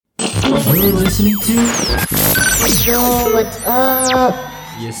You're listening to Yo, what's up?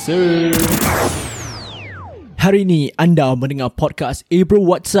 Yes sir. Hari ini anda mendengar podcast Bro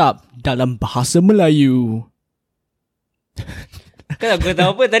What's Up dalam bahasa Melayu. Kan aku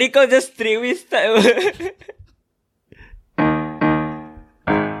tahu apa. Tadi kau just straight away start.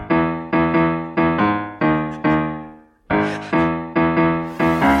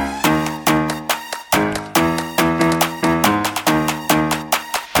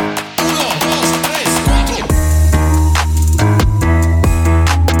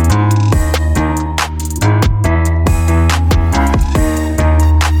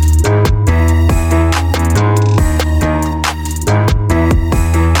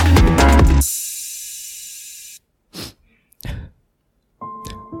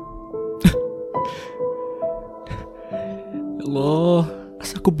 Allah,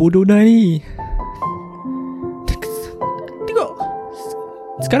 asal aku bodoh dah ni. Tengok,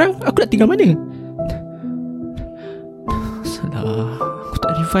 sekarang aku nak tinggal mana? Salah, aku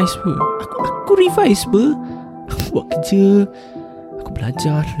tak revise pun. Aku revise pun. Aku buat kerja, aku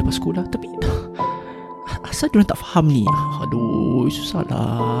belajar lepas sekolah. Tapi asal diorang tak faham ni. Aduh, susah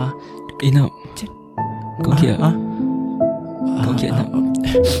lah. Nak kau okey tak? Kau okey tak?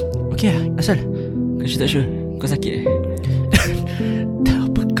 Okey lah, asal? Kau sure tak sure? Kau sakit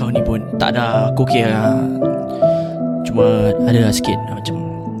Apa kau ni pun? Tak ada, aku okey lah. Cuma ada sikit macam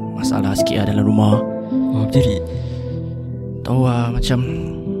masalah sikit lah dalam rumah. Oh, apa jadi? Tahu lah, macam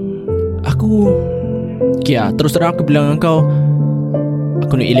aku okey lah, terus terang aku bilang dengan kau,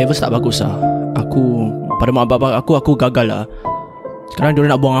 aku ni A-levels tak bagus lah. Aku, pada mak bapak aku gagal lah. Sekarang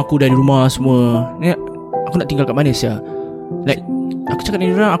diorang nak buang aku dari rumah semua ni. Aku nak tinggal kat mana sia? Like, aku cakap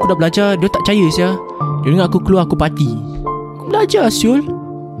dengan diorang aku dah belajar, dia tak percaya sia. Dia dengar aku keluar, aku party. Aku belajar siul.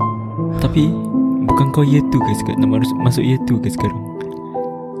 Tapi bukan kau year 2 ke sekarang? Nak masuk year 2 ke sekarang?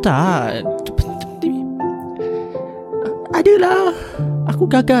 Tak. Adalah. Aku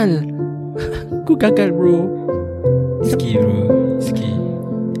gagal. Aku gagal bro. Sikit bro, sikit.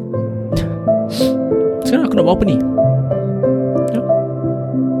 Sekarang aku nak buat apa ni?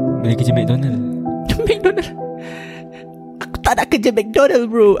 Boleh kerja McDonald. McDonald. Aku tak nak kerja McDonald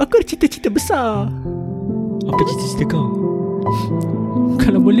bro. Aku ada cita-cita besar. Apa cita-cita kau?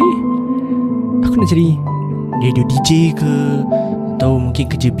 Kalau boleh, aku nak jadi radio DJ ke, atau mungkin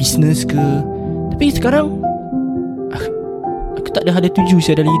kerja bisnes ke. Tapi sekarang aku tak ada tuju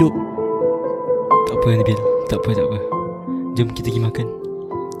saya dalam hidup. Tak apa Nabil, tak apa. Jom kita pergi makan.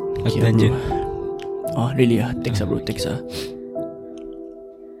 Aku belanja. Oh really lah. Thanks lah bro, thanks lah.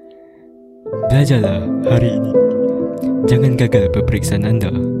 Belajarlah hari ini. Jangan gagal peperiksaan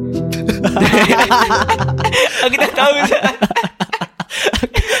anda. Aku tak tahu.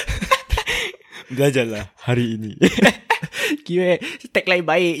 Belajarlah hari ini. Kira tagline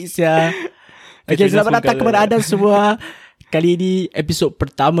baik sia. Okay, selamat datang kepada anda semua. Kali ini episod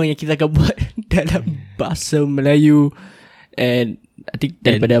pertama yang kita akan buat dalam bahasa Melayu. And I think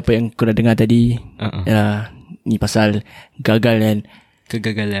daripada apa yang korang dengar tadi, ni pasal gagal dan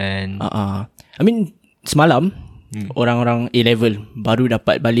kegagalan. I mean semalam orang-orang A-level baru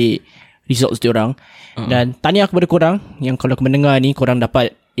dapat balik results diorang. Dan tahniah kepada korang yang kalau korang mendengar ni, korang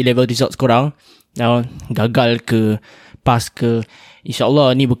dapat A-level results korang. Now, gagal ke, pass ke,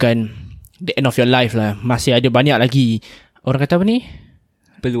 InsyaAllah ni bukan the end of your life lah. Masih ada banyak lagi, orang kata apa ni?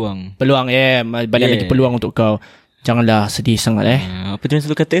 Peluang, banyak lagi peluang untuk kau. Janganlah sedih sangat apa dia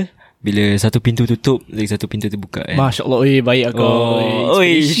selalu kata? Bila satu pintu tutup, lagi satu pintu terbuka. Masya Allah, baik kau.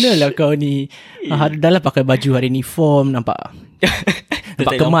 Inspirational lah kau ni. Dah lah pakai baju hari ni, form nampak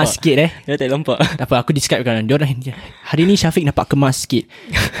nampak kemas sikit Dia tak nampak. Tak apa, aku describe kan. Hari ni Syafiq nampak kemas sikit.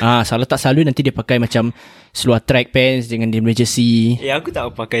 Salah tak selalu nanti dia pakai macam seluar track pants dengan dia punya jersey. Aku tak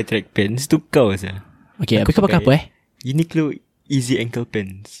pakai track pants. Tu kau saja. Okay, habis kau pakai apa Uniqlo Easy Ankle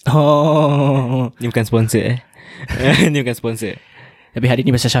Pants. Ni bukan sponsor Ni bukan sponsor. Tapi hari ni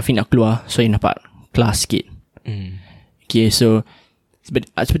pasal Syafiq nak keluar, so yang nampak kelas sikit. Okay, so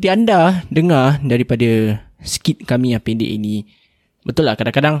seperti anda dengar daripada skit kami yang pendek ini, betul lah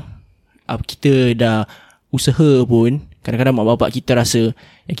kadang-kadang kita dah usaha pun, kadang-kadang mak bapak kita rasa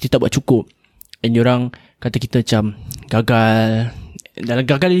yang kita tak buat cukup. Dan diorang kata kita macam gagal dalam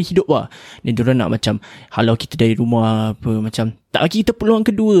gagal hidup lah. Dan diorang nak macam halau kita dari rumah apa, macam tak bagi kita peluang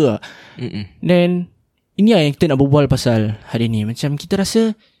kedua lah. Dan ini lah yang kita nak berbual pasal hari ni. Macam kita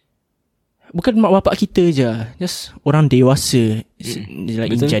rasa bukan mak bapak kita je, just orang dewasa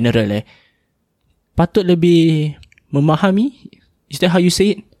like in general patut lebih memahami. Is that how you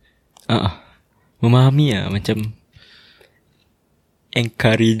say it? Memahami lah. Macam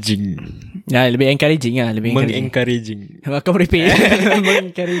encouraging. Lebih encouraging lah. Lebih Mengencouraging. Kau merepek.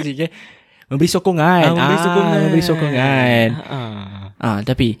 Mengencouraging Memberi sokongan. Memberi sokongan.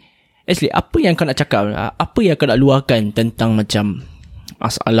 Tapi actually, apa yang kau nak cakap? Apa yang kau nak luahkan tentang macam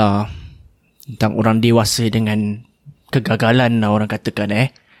masalah tentang orang dewasa dengan kegagalan lah orang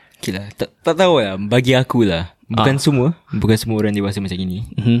katakan Okay lah, tak tahu lah. Bagi aku lah, bukan semua orang dewasa macam ini.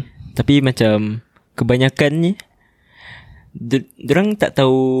 Tapi macam kebanyakannya diorang tak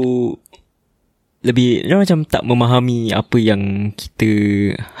tahu lebih, diorang macam tak memahami apa yang kita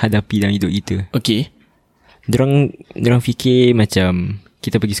hadapi dalam hidup kita. Okay. Diorang fikir macam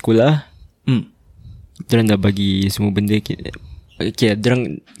kita pergi sekolah, diorang dah bagi semua benda kita. Okay,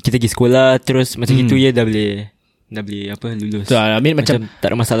 kita pergi sekolah terus macam gitu je dah boleh apa, lulus. So, I mean, macam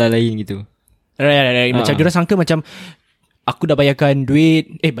tak ada masalah lain gitu. Right. Macam diorang sangka macam aku dah bayarkan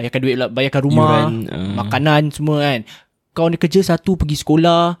duit pula, bayarkan rumah, makanan semua kan. Kau ni kerja satu, pergi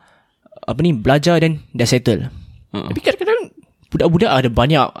sekolah, belajar dan dah settle. Tapi kadang-kadang budak-budak ada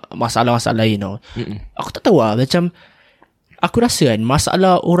banyak masalah-masalah lain tau. Aku tak tahu lah, macam aku rasa kan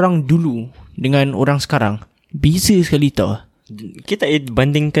masalah orang dulu dengan orang sekarang beza sekali tau. Kita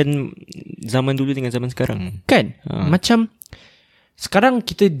bandingkan zaman dulu dengan zaman sekarang kan. Macam sekarang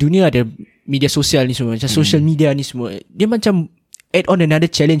kita dunia ada media sosial ni semua, macam social media ni semua, dia macam add on another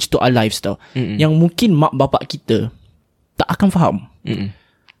challenge to our lives tau. Yang mungkin mak bapak kita tak akan faham.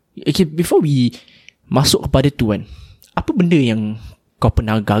 Okay, before we masuk kepada tu kan, apa benda yang kau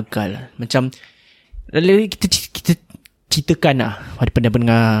pernah gagal? Macam kita ceritakan lah pada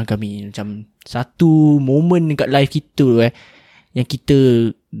pendengar kami, macam satu momen dekat live kita yang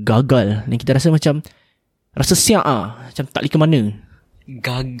kita gagal dan kita rasa macam rasa siap macam tak boleh ke mana.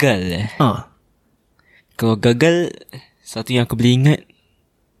 Gagal Kalau gagal, satu yang aku boleh ingat,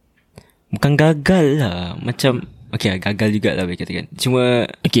 bukan gagal lah, macam okay, gagal jugalah boleh katakan. Cuma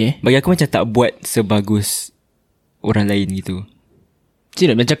bagi aku macam tak buat sebagus orang lain gitu.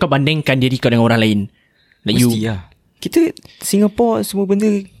 Cik, macam kau bandingkan diri kau dengan orang lain. Like mesti lah. Kita Singapore semua benda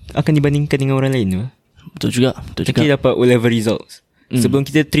akan dibandingkan dengan orang lain tu. Betul juga. Kita dapat O-level results. Sebelum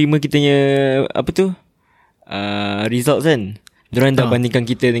kita terima kitanya results kan, diorang dah bandingkan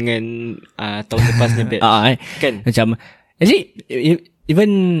kita dengan tahun lepasnya batch. Kan? Macam actually, even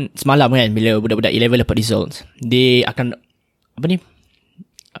semalam kan, bila budak-budak E11 dapat results, dia akan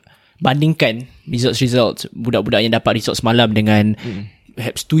bandingkan results budak-budak yang dapat results semalam dengan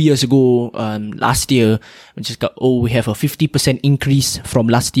perhaps 2 years ago, last year. Macam cakap, we have a 50% increase from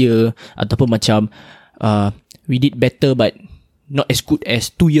last year. Ataupun macam we did better but not as good as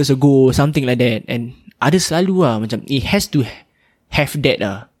 2 years ago, something like that. And ada selalu macam it has to have that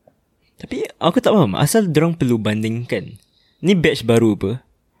Tapi aku tak faham asal diorang perlu bandingkan. Ni batch baru apa,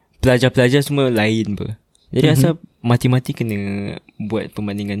 pelajar-pelajar semua lain apa. Jadi asal mati-mati kena buat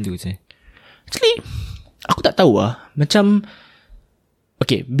perbandingan tu saya. Actually, aku tak tahu macam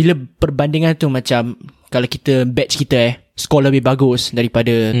okay, bila perbandingan tu macam kalau kita batch kita skor lebih bagus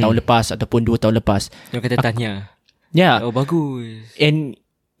daripada tahun lepas ataupun 2 tahun lepas, dia kata tanya. Yeah. Oh, bagus. And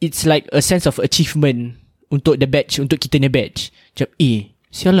it's like a sense of achievement untuk the batch, untuk kita ni batch. Macam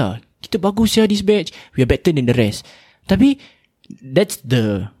sialah, kita bagus ya this batch, we are better than the rest. Tapi that's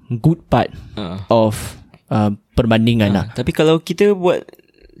the good part of perbandingan lah. Tapi kalau kita buat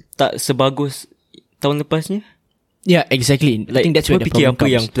tak sebagus tahun lepasnya, yeah, exactly. I think that's where the problem apa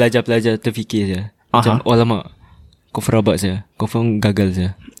comes. yang pelajar-pelajar terfikir je. Macam alamak, kau ferabat saya, kau gagal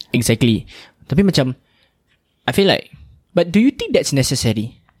saya. Exactly. Tapi macam I feel like, but do you think that's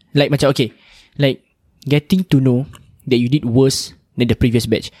necessary? Like macam okay, like getting to know that you did worse than the previous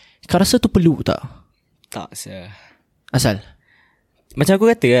batch, kau rasa tu perlu tak? Tak saya. Asal macam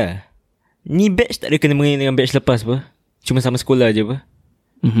aku kata lah, ni batch tak ada kena mengena dengan batch lepas apa, cuma sama sekolah je apa.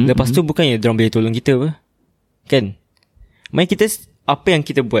 Lepas tu bukannya diorang boleh tolong kita apa, kan? Main kita apa yang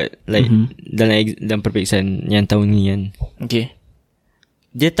kita buat like dalam peperiksaan yang tahun ni kan, okay,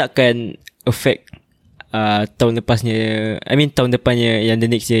 dia takkan affect tahun lepasnya, tahun depannya, yang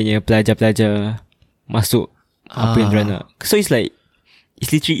the next yearnya pelajar-pelajar masuk apa yang diorang nak. So it's like,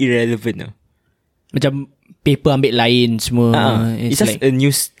 it's literally irrelevant lah. Macam paper ambil lain semua. It's just like a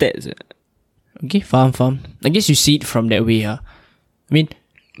new stats. Okay, faham. I guess you see it from that way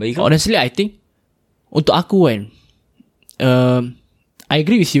honestly I think untuk aku kan, I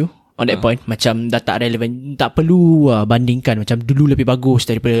agree with you on that point. Macam dah tak relevan, tak perlu bandingkan macam dulu lebih bagus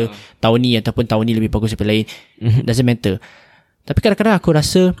daripada tahun ni ataupun tahun ni lebih bagus daripada lain. Doesn't matter. Tapi kadang-kadang aku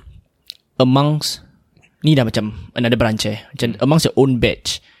rasa amongst ni dah macam another branch macam amongst your own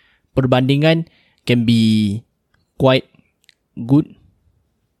batch, perbandingan can be quite good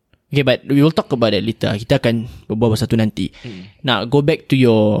Okay, but we will talk about that later. Kita akan berbual pasal tu nanti. Now, go back to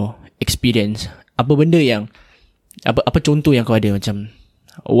your experience. Apa benda yang apa contoh yang kau ada macam,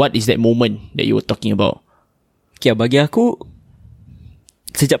 what is that moment that you were talking about? Okay, bagi aku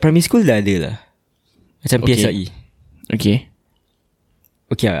sejak primary school dah ada lah. Macam PSLE. Okay.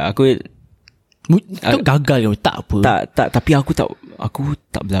 Okay, aku gagal kau tak apa. Tak, tapi aku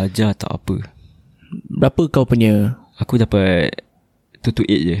tak belajar, tak apa. Berapa kau punya? Aku dapat 2 to 8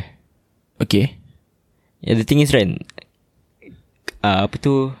 je. Okay. Yeah, the thing is right,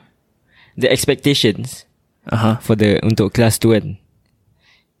 the expectations for untuk kelas tu kan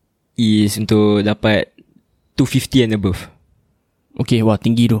is untuk dapat 250 and above. Okay, wah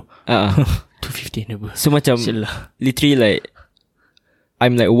tinggi tu. 250 and above. So macam literally like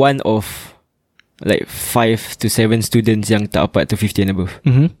I'm like one of like 5 to 7 students yang tak dapat 250 and above.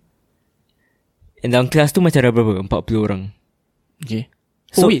 And dalam kelas tu macam ada berapa? 40 orang. Okay.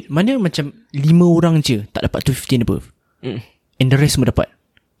 So wait, mana macam 5 orang je tak dapat 250 and above? And the rest semua dapat?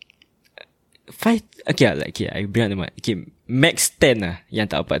 5. Okay, I bring up the mark. Okay, max 10 lah yang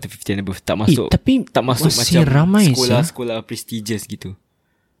tak dapat 250 and above. Tak masuk. Tapi tak masuk macam ramai sekolah prestigious gitu.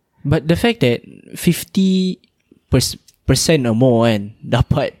 But the fact that 50% or more kan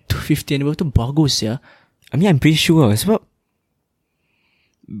dapat 250 and above tu bagus ya. I mean, I'm pretty sure sebab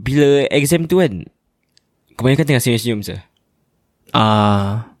bila exam tu kan kebanyakan tengah senyum-senyum je.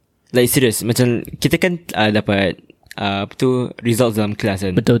 Like serious, macam kita kan dapat results dalam kelas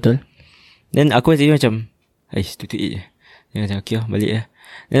kan. Betul. Then aku macam tutup je. Dia macam okay lah, balik lah.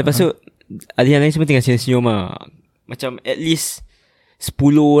 Dan lepas tu ada yang lain semua tengah senyum-senyum lah. Macam at least 10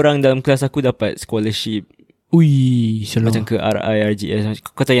 orang dalam kelas aku dapat scholarship. Ui, macam ke RI, RGS.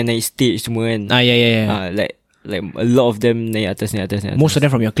 Kau tahu yang naik stage semua kan. Yeah. Like a lot of them naik atas. Most of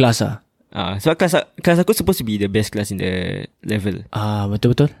them from your class sebab kelas aku supposed to be the best class in the level.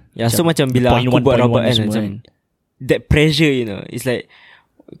 Betul. Yeah, so macam bila aku buat rapat kan, macam that pressure, you know, it's like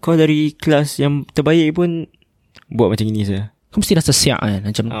kau dari kelas yang terbaik pun buat macam gini saja. Kau mesti rasa siap kan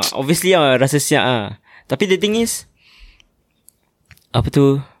macam. Obviously rasa siap Tapi the thing is,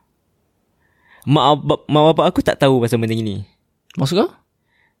 mak bapak aku tak tahu pasal benda gini. Maksud kau?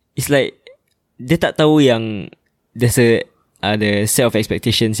 It's like dia tak tahu yang there's ada set of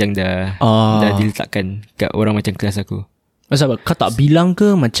expectations yang dah diletakkan kat orang macam kelas aku. Pasal apa? Kau tak bilang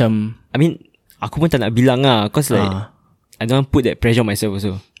ke macam? I mean, aku pun tak nak bilang cause like I don't want put that pressure on myself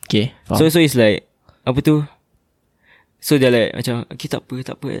also. Okay, faham. So it's like so dia like macam okay, tak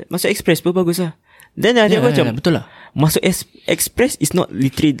apa masuk express pun bagus lah. Then dia macam betul lah. Masuk express is not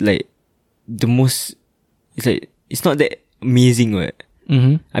literally like the most, it's like it's not that amazing what.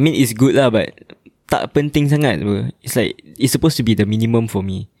 I mean it's good lah, but tak penting sangat apa. It's like it's supposed to be the minimum for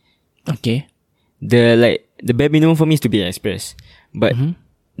me. Okay. The bare minimum for me is to be an express, but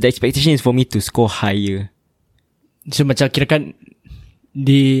the expectation is for me to score higher. So macam kirakan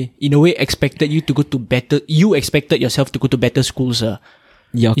they in a way expected you to go to better. You expected yourself to go to better schools.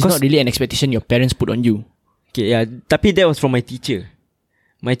 Yeah, it's not really an expectation your parents put on you. Okay, yeah. Tapi that was from my teacher.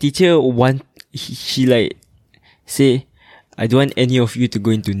 My teacher she like say, I don't want any of you to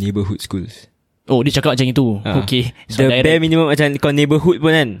go into neighborhood schools. Oh, dia cakap macam itu. Okay. So the bare minimum macam kau neighborhood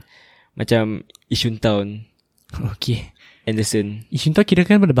pun kan, macam Yishun Town. Okay. Anderson. Yishun Town kira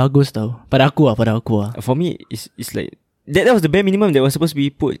kan pada bagus tau. Pada aku lah. For me, it's like that was the bare minimum that was supposed to be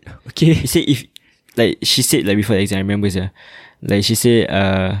put. Okay. He said she said like before the exam, I remember like she said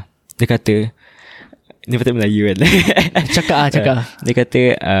dia kata, dia kata Melayu kan. Cakap. Dia kata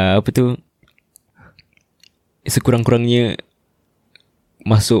sekurang-kurangnya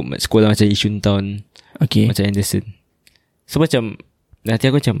masuk sekolah macam Yishun Town, okay, macam Anderson. So macam nanti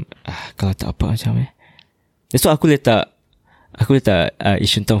aku macam kalau tak apa macam that's why aku letak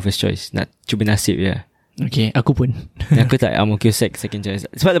Yishun Town first choice, nak cuba nasib je. Okay, aku pun. Dan aku tak Ang Mo Kio second choice.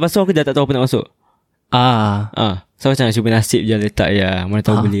 Sebab lepas tu aku dah tak tahu apa nak masuk. So macam cuba nasib je letak ya. Mana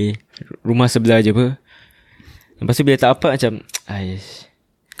tahu boleh. Rumah sebelah je apa. Lepas tu bila tak apa macam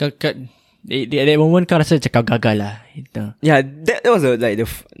At that moment kau rasa cakap gagal lah. Yeah, that was like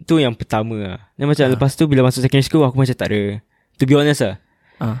tu yang pertama lah. Dan macam lepas tu bila masuk secondary school aku macam tak ada, to be honest lah,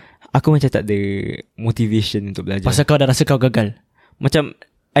 aku macam tak ada motivation untuk belajar. Pasal kau dah rasa kau gagal. Macam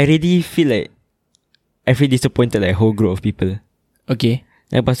I really feel like I feel disappointed like whole group of people. Okay.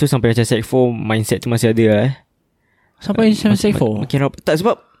 Dan lepas tu sampai macam sec 4 mindset tu masih ada lah. Sampai sec 4 makin rapat. Tak,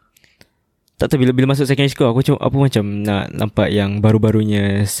 sebab tak tahu bila masuk secondary school aku macam nak nampak yang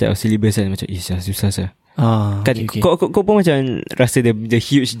baru-barunya set of syllabus kan. Macam susah sah. Kan okay. Kau pun macam rasa the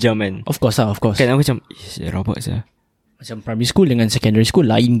huge jump kan. Of course. Kan aku macam rapat sah. Macam primary school dengan secondary school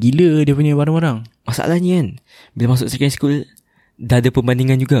lain gila dia punya barang-barang. Masalahnya kan bila masuk secondary school dah ada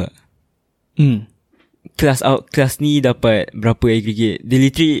perbandingan juga. Kelas ni dapat berapa aggregate. Dia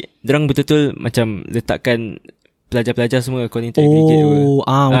literally dorang betul-betul macam letakkan pelajar-pelajar semua according to aggregate.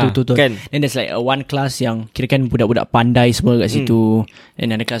 Betul-betul kan? Then there's like one class yang kirakan budak-budak pandai semua kat situ. And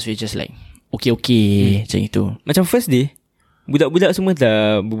another class which just like okay macam itu. Macam first day budak-budak semua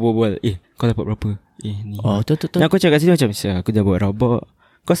dah berbual. Kau dapat berapa? Ni. Betul. Dan aku cakap kat situ macam aku dah buat rabak.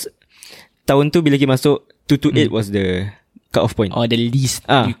 Cause tahun tu bila kita masuk 228 was the cut off point. The least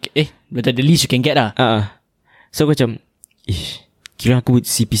betul, the least you can get lah. So aku macam kira aku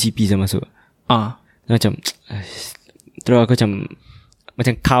CP-CP saya masuk. Macam terus aku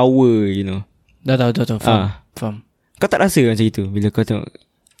macam cower, you know. Tahu faham. Kau tak rasa macam itu bila kau tengok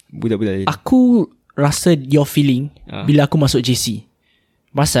budak-budak ni? Aku rasa your feeling bila aku masuk JC.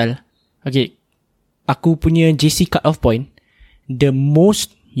 Pasal aku punya JC cut off point, the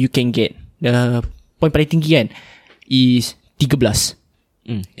most you can get, the point paling tinggi kan, is 13.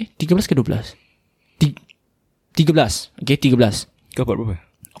 13 ke 12? 13. 13. Kau dapat berapa?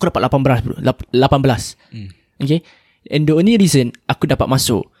 Aku dapat 18 bro. 18. Okay. And the only reason aku dapat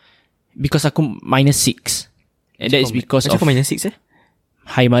masuk because aku -6. And that is because macam of kau -6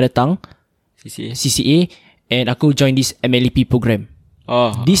 High Mother Tongue, CCA, and aku join this MLP program.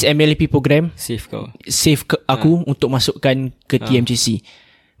 This MLP program save aku untuk masukkan ke TMJC.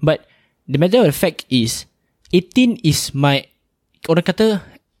 But the matter of fact is 18 is my, orang kata,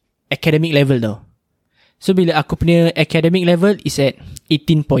 academic level tau. So bila aku punya academic level is at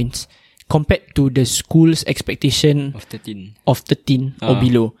 18 points compared to the school's expectation of 13 or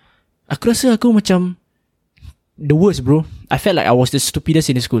below, aku rasa aku macam the worst bro. I felt like I was the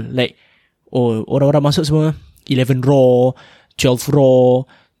stupidest in the school. Like orang-orang masuk semua 11 raw, 12 raw,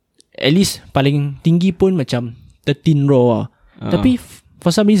 at least paling tinggi pun macam 13 raw lah. Tapi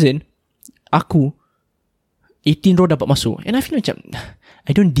for some reason aku 18 raw dapat masuk, and I feel macam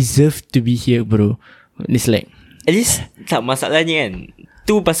I don't deserve to be here bro. It's like, at least tak, masalahnya kan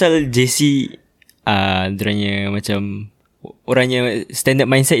tu pasal JC dorangnya macam orangnya standard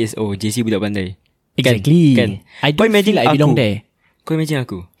mindset is JC budak pandai. Exactly kan? I don't feel like I belong there. Kau imagine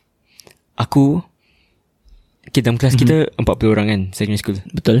aku dalam kelas kita 40 orang kan, secondary school.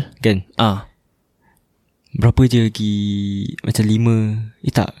 Betul kan? Berapa je lagi, macam 5,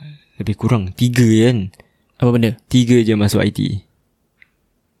 tak, lebih kurang 3 kan. Apa benda? 3 je masuk IT.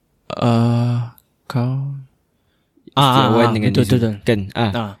 Kau betul kan.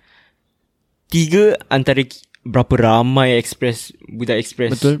 3 antara berapa ramai budak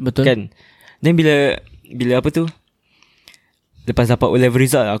express. Betul kan. Dan bila apa tu, lepas dapat O-level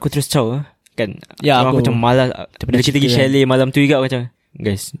result, aku terus caw kan. Aku macam malas. Bila kita pergi chalet malam tu juga, macam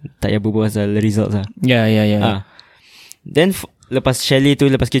guys, tak payah berbual pasal result lah. Ya. Then lepas chalet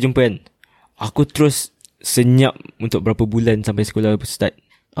tu, lepas kita jumpa kan, aku terus senyap untuk berapa bulan sampai sekolah start.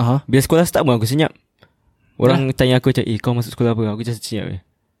 Bila sekolah start pun aku senyap. Orang tanya aku macam, kau masuk sekolah apa? Aku just senyap.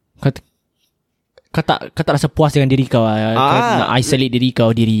 Kau tak rasa puas dengan diri kau lah. Kau nak isolate diri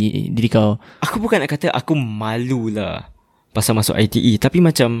kau. Aku bukan nak kata aku malu lah pasal masuk ITE, tapi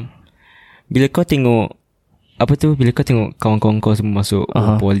macam bila kau tengok bila kau tengok kawan-kawan kau semua masuk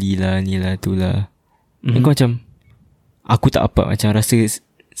poly lah, ni lah, tu lah, kau macam, aku tak apa, macam rasa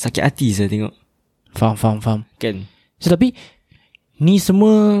sakit hati saya tengok. Faham kan. So, tapi ni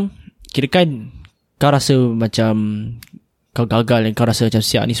semua kirakan kau rasa macam kau gagal dan kau rasa macam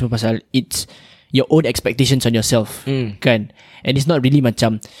siap, ni semua pasal it's your own expectations on yourself, kan. And it's not really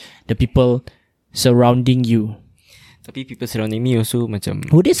macam the people surrounding you. Tapi people surrounding me also macam,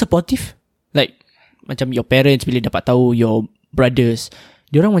 were they supportive? Like macam your parents bila dapat tahu, your brothers,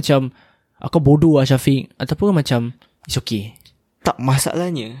 diorang macam, aku bodoh lah Syafiq, ataupun macam it's okay? Tak,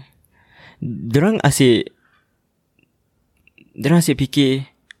 masalahnya Diorang asyik fikir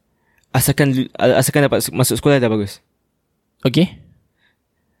asalkan dapat masuk sekolah dah bagus. Okay.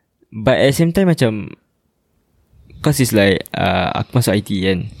 But at the same time macam, cause it's like aku masuk IT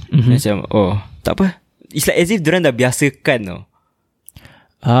kan, macam tak apa, it's like as if diorang dah biasakan tau.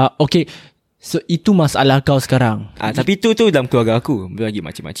 Okay. So itu masalah kau sekarang. Tapi tu dalam keluarga aku belum lagi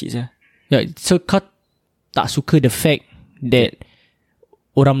makcik-makcik je. So kau tak suka the fact that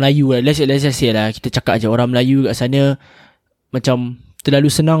orang Melayu, let's just say lah, kita cakap je, orang Melayu kat sana macam terlalu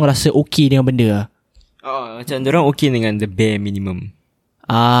senang rasa okay dengan benda lah. Macam diorang okay dengan the bare minimum.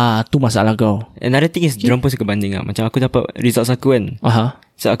 Tu masalah kau. Another thing is, diorang pun suka banding lah. Macam aku dapat results aku kan,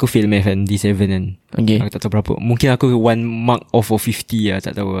 so aku fail math kan, D7 kan. Aku tak tahu berapa, mungkin aku 1 mark off of 50 lah,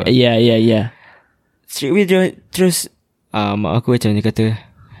 tak tahu lah. Yeah. Straight away dia terus mak aku macam dia kata,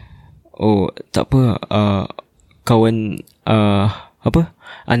 tak apa, kawan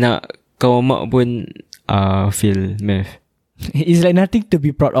anak kawan mak pun fail math. It's like nothing to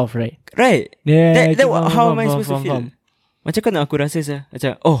be proud of, right? Right. Yeah, How am I supposed to feel? Macam kan aku rasa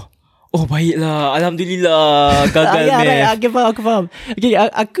macam oh baiklah, alhamdulillah gagal yeah, math. right, aku faham. Okay,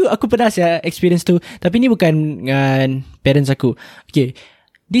 aku pernah experience tu, tapi ni bukan dengan parents aku. Okay,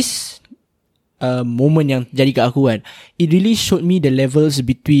 this moment yang jadi kat aku kan, it really showed me the levels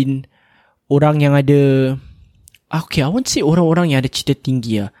between orang yang ada, okay, I won't say orang-orang yang ada cita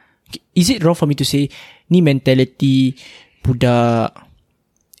tinggi lah. Is it wrong for me to say ni mentality budak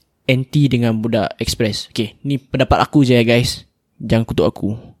anti dengan budak express? Okay, ni pendapat aku je guys, jangan kutuk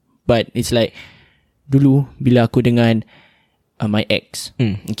aku. But it's like dulu bila aku dengan my ex,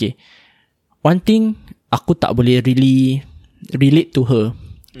 okay, one thing aku tak boleh really relate to her.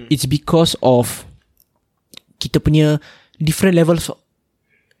 It's because of kita punya different levels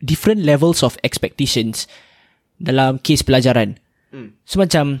of expectations dalam case pelajaran. So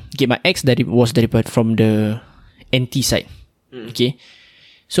macam okay, my ex was from the anti side. Okay,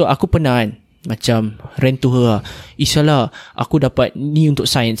 so aku pernah kan macam rant to her, Isyalah aku dapat ni untuk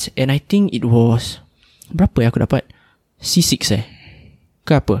science, and I think it was berapa aku dapat C6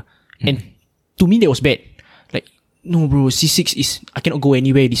 ke apa. And to me that was bad. Like, no bro, C6 is, I cannot go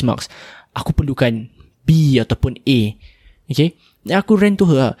anywhere with these marks. Aku perlukan B ataupun A. Okay, then aku rant to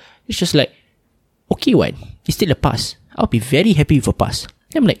her. It's just like, okay what, it's still a pass. I'll be very happy with a pass.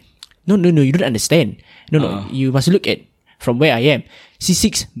 And I'm like, no, you don't understand. No, you must look at from where I am.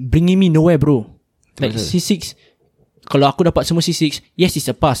 C6 bringing me nowhere, bro. Like C6, kalau aku dapat semua C6, yes, it's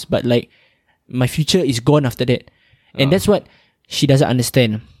a pass, but like my future is gone after that. And that's what she doesn't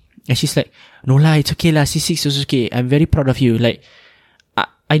understand. And she's like, no lah, it's okay lah, C6 is okay, I'm very proud of you. Like,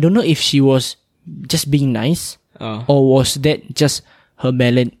 I don't know if she was just being nice, or was that just her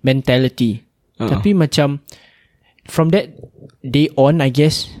mentality. Tapi macam from that day on, I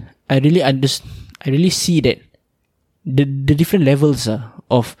guess I really see that the different levels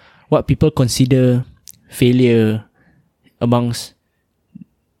of what people consider failure amongst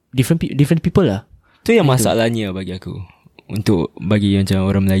different people lah. Tu yang masalahnya bagi aku, untuk bagi macam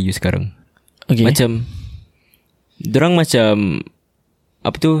orang Melayu sekarang. Okay. Macam dorang macam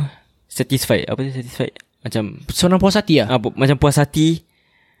apa tu, satisfied macam seorang puas hati lah. Macam puas hati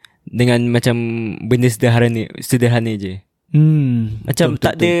dengan macam benda sederhana je. Macam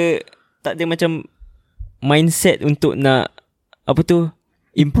betul. tak ada macam mindset untuk nak apa tu,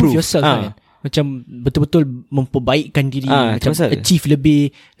 improve yourself kan? Macam betul-betul memperbaikkan diri, macam achieve lebih.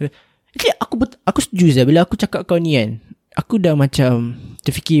 Okay, aku setuju Zah. Bila aku cakap kau ni kan, aku dah macam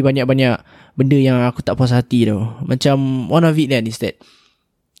terfikir banyak-banyak benda yang aku tak puas hati tu. Macam one of it kan is that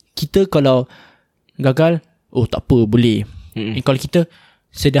kita kalau gagal, oh tak apa, boleh. Kalau kita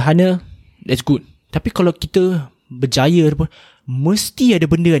sederhana, that's good. Tapi kalau kita berjaya pun, mesti ada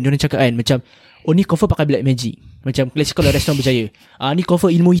benda kan diorang cakap kan, macam oh ni confirm pakai black magic. Macam let's say kalau restoran berjaya, ni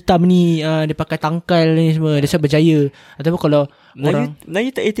confirm ilmu hitam ni, dia pakai tangkal ni semua, dia sebab berjaya. Ataupun kalau Melayu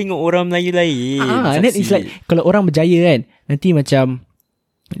tak tengok orang Melayu lain. Then it's like kalau orang berjaya kan, nanti macam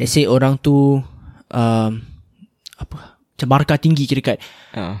let's say orang tu macam markah tinggi kira kat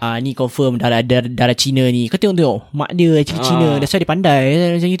ni confirm darah Cina ni. Kau tengok mak dia actually Cina, that's why dia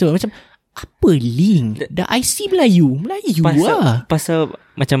pandai macam gitu. Macam apa link dah IC Melayu pasal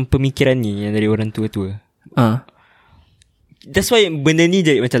macam pemikiran ni yang dari orang tua-tua. That's why benda ni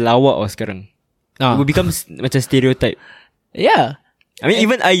jadi macam lawak sekarang. It becomes macam stereotype. Yeah, I mean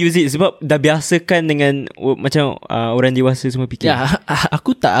even I use it sebab dah biasakan dengan macam orang dewasa semua fikir.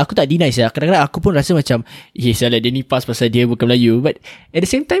 Aku tak deny sah. Kadang-kadang aku pun rasa macam salah dia ni pas pasal dia bukan Melayu, but at the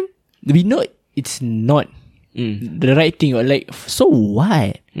same time we know it's not the right thing, or like so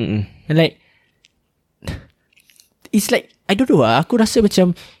what? And like it's like I don't know aku rasa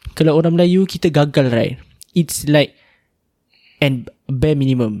macam kalau orang Melayu kita gagal, right, it's like and bare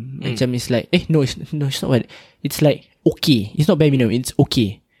minimum. Macam it's like no it's not what, it's like okay, it's not bare minimum, it's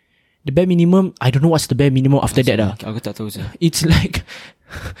okay. The bare minimum, I don't know what's the bare minimum after that lah. Aku tak tahu sah. It's like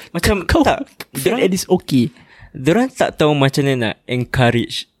macam kau tak, dorang, it is okay. Diorang tak tahu macam mana nak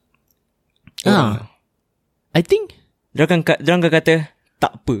encourage orang. I think Diorang akan kata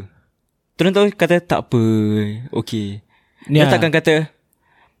tak apa. Diorang tahu kata tak apa, okay. Diorang takkan kata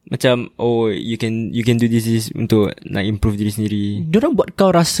macam you can do this untuk nak improve diri sendiri. Diorang buat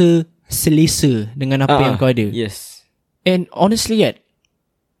kau rasa selesa dengan apa yang kau ada. Yes. And honestly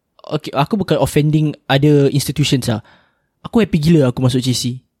okay, aku bukan offending other institutions lah. Aku happy gila aku masuk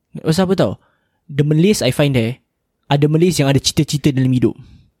JC. Pasal apa tau, the Malays I find there, ada Malays yang ada cita-cita dalam hidup.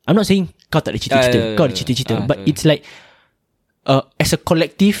 I'm not saying kau tak ada cita-cita, kau ada cita-cita, but it's like as a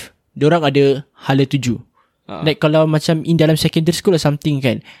collective, diorang ada hala tuju. Like kalau macam in dalam secondary school or something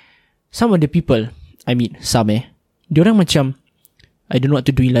kan, some of the people, I mean some diorang macam I don't know what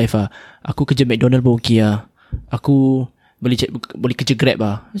to do in life lah. Aku kerja McDonald pun okay lah. Aku boleh kerja Grab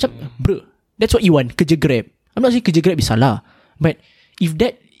lah. Macam bro, that's what you want, kerja Grab. I'm not saying kerja Grab is salah, but if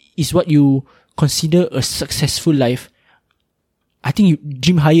that is what you consider a successful life, I think you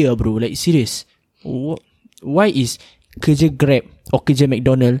dream higher bro. Like serious. Why is kerja Grab or kerja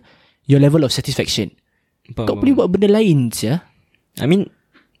McDonald your level of satisfaction? Kau boleh buat benda lain ya. I mean,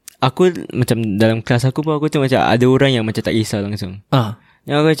 aku macam dalam kelas aku pun aku tu macam ada orang yang macam tak kisah langsung.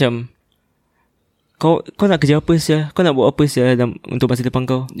 Yang aku macam kau nak kerja apa sih? Kau nak buat apa sih untuk masa depan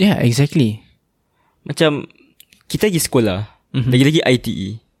kau? Yeah, exactly. Macam kita pergi sekolah, lagi-lagi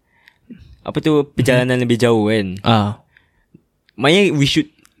ITE. Apa tu perjalanan lebih jauh kan? Maknanya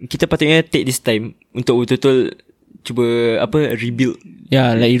kita patutnya take this time untuk betul-betul cuba rebuild.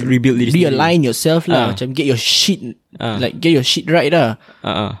 Yeah, like rebuild diri sendiri. Realign yourself lah. Macam get your shit like get your shit right lah.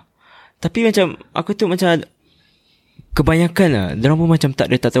 Tapi macam aku tu macam kebanyakan lah dorang pun macam tak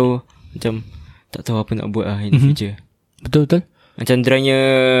tahu macam tak tahu apa nak buat lah in the future. Betul. Macam dorangnya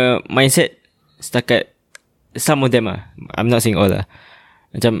mindset setakat some of them lah, I'm not saying all lah.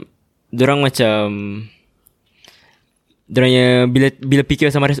 Macam dorang dorangnya bila fikir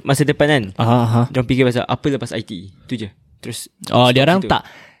pasal masa depan kan, dorang fikir pasal apa lepas IT. Tu je. Terus dia orang tak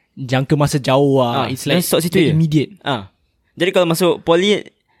jangka masa jauh lah. It's like stop situ je, immediate. Jadi kalau masuk poly,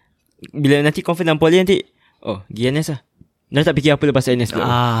 bila nanti confirm dalam poly nanti pergi NS lah. Dia tak fikir apa lepas NS tu.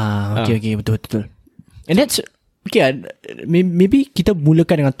 Okay, betul. And that's okay. Maybe kita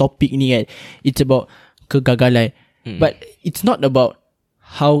mulakan dengan topik ni kan. It's about kegagalan. But it's not about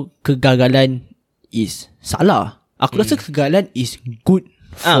how kegagalan is salah. Aku rasa kegagalan is good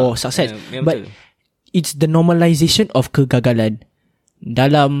for success. But it's the normalization of kegagalan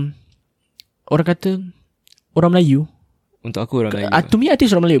dalam, orang kata, orang Melayu. Untuk aku orang Melayu. To me I think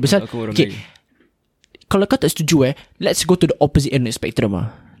it's orang Melayu. Pasal okay, kalau kau tak setuju let's go to the opposite end of the spectrum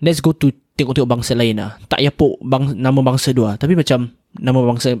lah. Let's go to tengok bangsa lain lah. Tak payah pok nama bangsa dua, tapi macam nama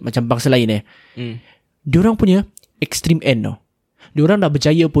bangsa, macam bangsa lain diorang punya extreme end tau. Diorang dah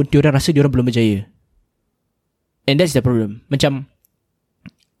berjaya pun diorang rasa diorang belum berjaya. And that's the problem. Macam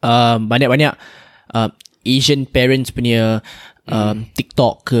banyak-banyak Asian parents punya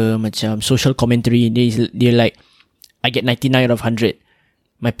TikTok ke macam social commentary, they like, I get 99 out of 100.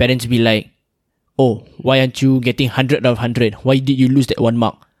 My parents be like, oh, why aren't you getting 100 out of 100? Why did you lose that one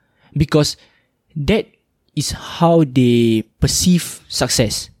mark? Because that is how they perceive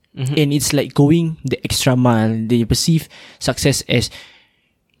success. And it's like going the extra mile. They perceive success as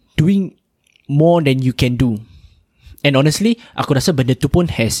doing more than you can do. And honestly, aku rasa benda tu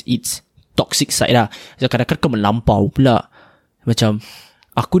pun has its toxic side lah. So, kadang-kadang kau melampau pula. Macam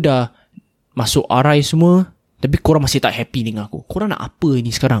aku dah masuk arai semua, tapi korang masih tak happy dengan aku. Korang nak apa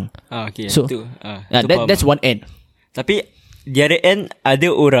ni sekarang? Okay, so tu, that's one end. Tapi di other end ada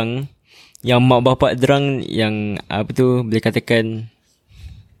orang yang mak bapak derang yang boleh katakan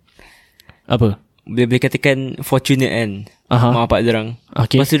boleh katakan fortunate kan. Mak bapak derang.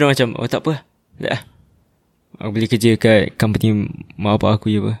 Lepas tu derang macam tak apa lah, aku boleh kerja kat company mak bapak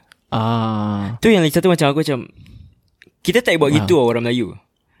aku je apa. Tu yang lagi satu macam aku macam kita tak buat gitu orang Melayu.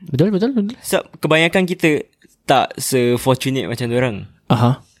 Betul. Sebab kebanyakan kita tak se-fortunate macam diorang.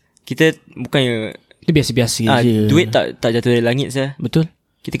 Kita bukannya itu biasa-biasa je. Duit tak jatuh dari langit sah. Betul.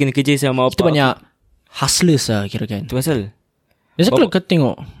 Kita kena kerja sama apa. Kita banyak hustlers lah kira kan. Itu pasal. Biasa kalau kau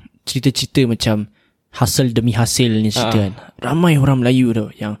tengok cerita-cerita macam hustle demi hasil ni cerita kan, ramai orang Melayu tu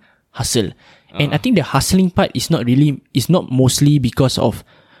yang hustle. And I think the hustling part is not mostly because of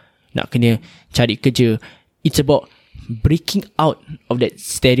nak kena cari kerja. It's about breaking out of that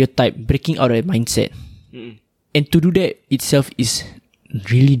stereotype, breaking out of that mindset. And to do that itself is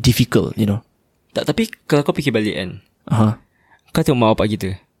really difficult, you know. Tapi kalau kau fikir balik kan, kau tengok mak bapak kita,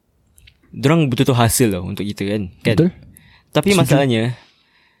 dorang betul-betul hasil lah untuk kita kan. Betul. Tapi masalahnya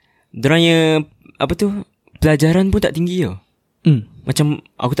dorangnya pelajaran pun tak tinggi tau. Macam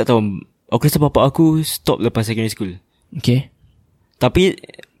aku tak tahu, aku rasa bapak aku stop lepas secondary school. Okay. Tapi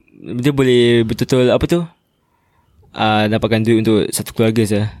dia boleh betul-betul dapatkan duit untuk satu keluarga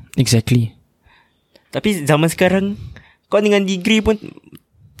sah. Exactly. Tapi zaman sekarang kau dengan degree pun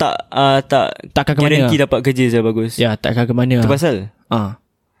takkan ke mana dapat kerja sah bagus. Ya, takkan ke mana. Tu pasal.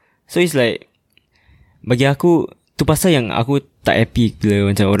 So it's like, bagi aku tu pasal yang aku tak happy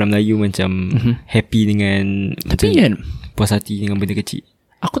bila macam orang Melayu macam happy dengan tapi macam kan, puas hati dengan benda kecil.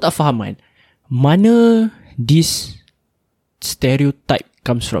 Aku tak faham kan, mana this stereotype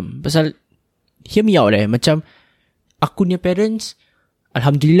comes from. Pasal hear me out macam aku punya parents,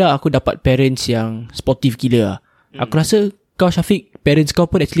 alhamdulillah aku dapat parents yang sportive gila lah. Aku rasa kau Syafiq, parents kau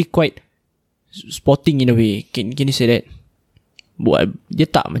pun actually quite spotting in a way. Can you say that? Buat dia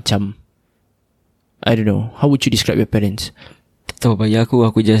tak macam, I don't know, how would you describe your parents? Tak tahu, bagi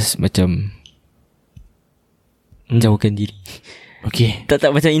aku just macam jauhkan diri. Okay.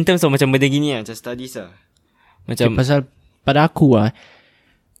 Tak macam in terms of macam benda gini lah, macam studies lah. Macam pasal pada aku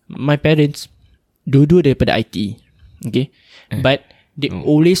my parents dua-dua daripada IT. Okay. But they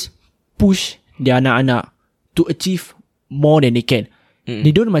always push their anak-anak to achieve more than they can. They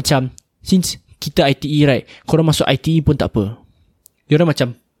don't macam, since kita ITE right, korang masuk ITE pun tak apa. Diorang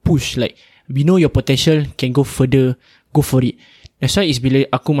macam push, like, we know your potential can go further, go for it. That's why is bila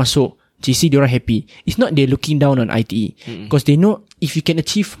aku masuk JC, diorang happy. It's not they looking down on ITE, because they know if you can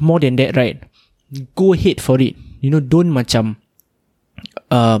achieve more than that, right, go ahead for it. You know, don't macam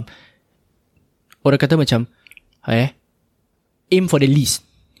orang kata macam aim for the least.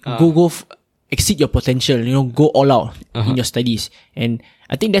 Go exceed your potential. You know, go all out in your studies. And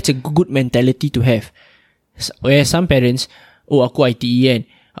I think that's a good mentality to have. Where some parents, aku ITE kan,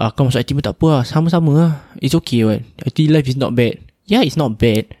 kau masuk ITE pun tak apa lah, sama-sama lah, it's okay kan, ITE life is not bad. Yeah, it's not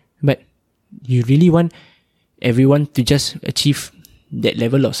bad, but you really want everyone to just achieve that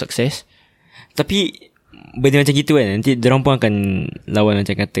level of success. Tapi benda macam gitu kan, nanti diorang pun akan lawan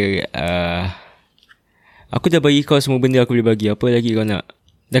macam kata, aku dah bagi kau semua benda aku boleh bagi, apa lagi kau nak?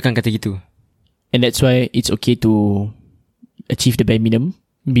 Dia akan kata gitu. And that's why it's okay to achieve the bare minimum.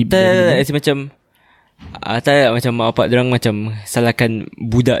 Tak, macam tak, macam mak bapak diorang macam salahkan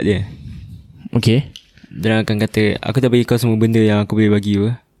budak dia. Okay. Diorang akan kata, aku dah bagi kau semua benda yang aku boleh bagi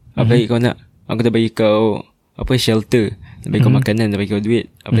apa. Apa lagi kau nak? Aku dah bagi kau shelter, dah bagi kau makanan, dah bagi kau duit,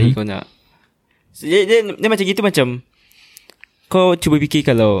 apa lagi kau nak? So, dia macam gitu, macam kau cuba fikir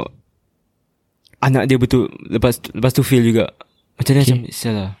kalau anak dia betul lepas tu fail juga, macam dia macam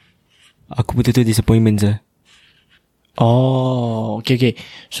salah, aku betul-betul disappointment sah. Oh, okay.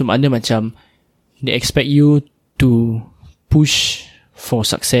 So maknanya macam they expect you to push for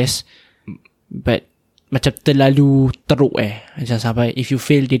success, but macam terlalu teruk macam sampai if you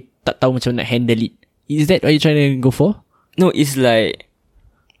fail, dia tak tahu macam nak handle it. Is that what you trying to go for? No, it's like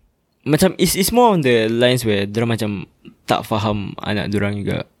macam it's more on the lines where diorang macam tak faham anak diorang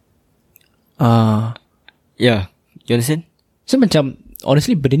juga. Yeah, you understand? So macam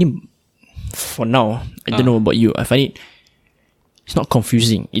honestly benda ni, for now, I don't know about you, I find it's not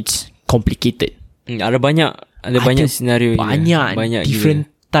confusing, it's complicated. Ada banyak senario, banyak different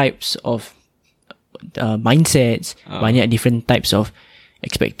types of mindsets, banyak different types of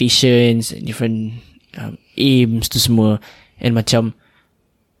expectations, different aims tu semua. And macam,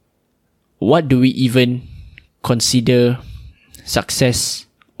 what do we even consider success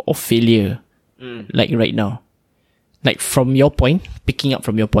or failure like right now? Like from your point, picking up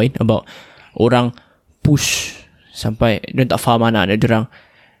from your point about orang push sampai dia tak faham anak dia orang,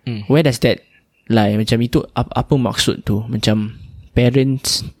 where does that lie? Macam itu apa maksud tu? Macam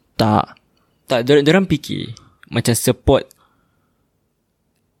parents tak diorang fikir macam support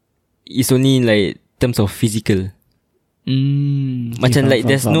is only like terms of physical. Macam like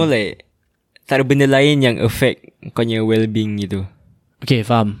there's no like, tak ada benda lain yang affect kau punya well-being gitu. Okay,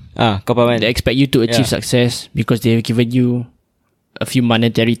 faham. Kau faham kan? They expect you to achieve success because they've given you a few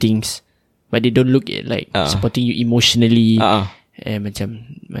monetary things, but they don't look at like supporting you emotionally, macam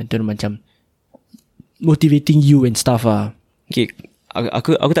motivating you and stuff. Okay,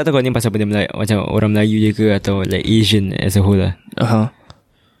 aku tak tahu kau ni pasal benda Melayu, macam orang Melayu je ke atau like Asian as a whole lah.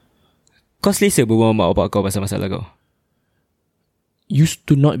 Kau selesa berbual mak bapak kau pasal masalah kau? Used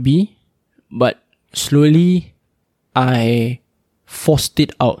to not be, but slowly I forced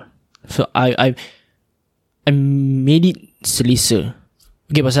it out. So I made it selesa.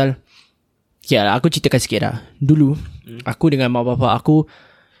 Okay, pasal aku ceritakan sikit lah. Dulu aku dengan mak bapak aku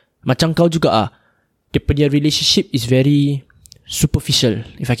macam kau juga dia punya relationship is very superficial,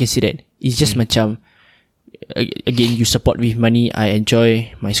 if I can say that. It's just macam, again, you support with money, I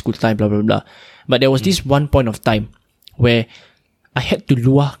enjoy my school time, blah blah blah. But there was this one point of time where I had to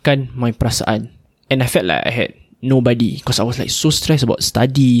luahkan my perasaan, and I felt like I had nobody, because I was like so stressed about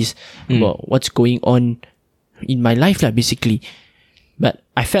studies, about what's going on in my life lah, basically. But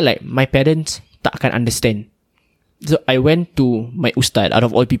I felt like my parents tak akan understand. So I went to my ustad, out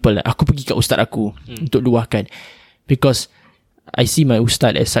of all people, like, aku pergi kat ustad aku untuk luahkan, because I see my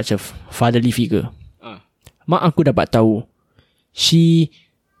ustad as such a fatherly figure. Mak aku dapat tahu, she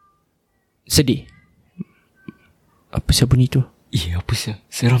sedih. Apa sah bunyi tu? Apa sah?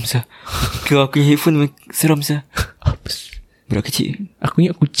 Seram sah. Kau aku headphone seram sah. Apa? Budak kecil. Aku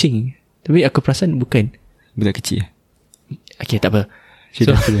ingat kucing, tapi aku perasan bukan. Budak kecil. Okay, tak apa. So,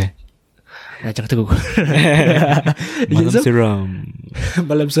 Jangan tegur. Malam seram.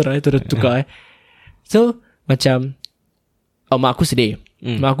 Malam seram itu dah tukar So macam mak aku sedih.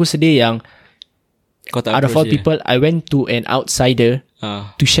 Mak aku sedih yang Kau tak out of all approach dia? people, I went to an outsider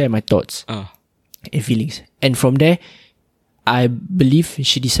to share my thoughts and feelings. And from there, I believe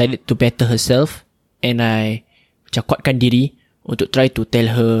she decided to better herself, and I macam kuatkan diri untuk try to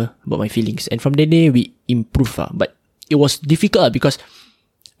tell her about my feelings. And from that day, we improve But it was difficult because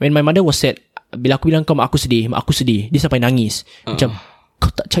when my mother was sad, bila aku bilang mak aku sedih, dia sampai nangis. Macam,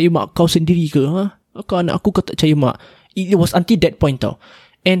 kau tak percaya mak kau sendiri ke? Kau anak aku, kau tak percaya mak. It was until that point tau.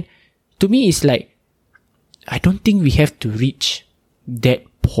 And to me, it's like, I don't think we have to reach that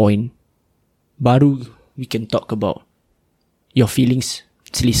point baru we can talk about your feelings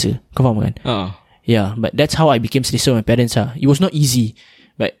selesa. Kau faham kan? Yeah, but that's how I became selesa with my parents It was not easy,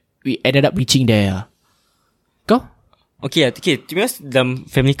 but we ended up reaching there Kau? Okay, to be honest, dalam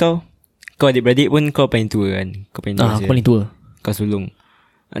family kau adik-beradik pun kau paling tua kan? Kau paling tua Aku paling tua. Kau sulung.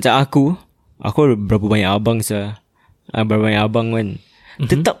 Macam aku ada berapa banyak abang berapa banyak abang kan.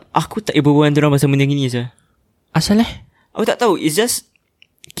 Tetap aku tak boleh berbual dengan diorang pasal benda gini Asal Aku tak tahu. It's just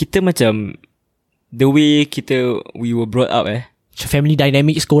kita macam the way we were brought up family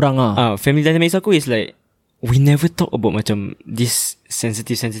dynamics korang family dynamics aku is like we never talk about macam this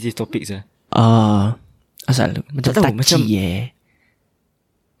sensitive topics Asal macam tak tahu, touchy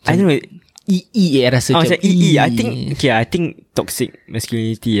I don't know. rasa macam EE. I think toxic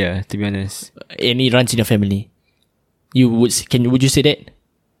masculinity to be honest. And it runs in your family. Would you say that?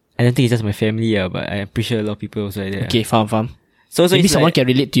 I don't think it's just my family but I'm pretty sure a lot of people also like that. Okay, faham. So maybe it's someone like, can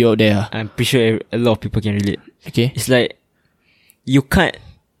relate to you out there I'm pretty sure a lot of people can relate. Okay. It's like you can't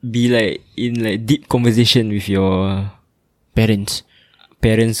be like in like deep conversation with your parents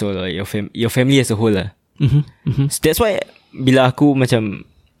or like your family as a whole So that's why bila aku macam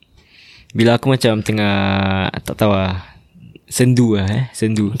tengah tak tahu sendu.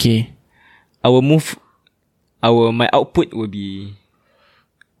 Okay. My output will be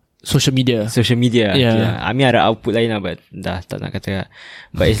social media. Yeah. I mean ada output lain but dah tak nak kata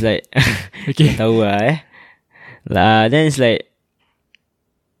but it's like Okay. tahu then it's like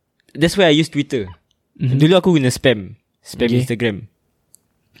that's why I use Twitter. Dulu aku guna spam okay. Instagram,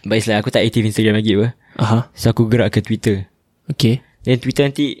 but it's like aku tak aktif Instagram lagi so aku gerak ke Twitter. Okay. Then Twitter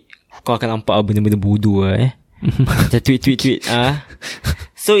nanti kau akan nampak benda-benda bodoh macam tweet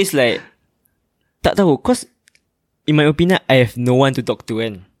so it's like tak tahu, cause in my opinion I have no one to talk to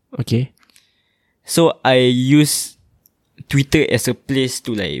kan. Okay. So I use Twitter as a place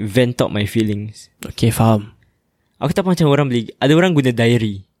to like vent out my feelings. Okay, faham. Aku tak macam orang ada orang guna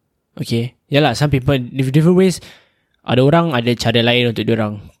diary. Okay. Yalah, some people different ways. Ada orang ada cara lain untuk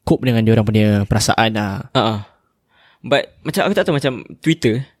diorang cope dengan diorang punya perasaan But macam aku tak tahu, macam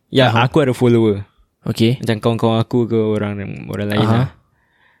Twitter aku ada follower. Okay. Macam kawan-kawan aku ke orang lain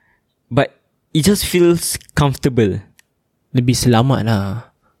But it just feels comfortable. Lebih selamat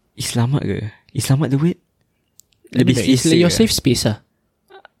Selamat ke? Selamat the word? Lebih selesa. Your safe space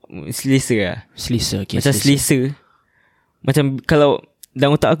Selesa okay, macam selesa. Macam kalau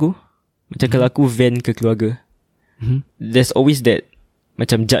dalam otak aku, macam kalau aku vent ke keluarga, there's always that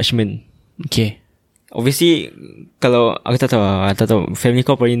macam judgement. Okay. Obviously kalau aku tak tahu family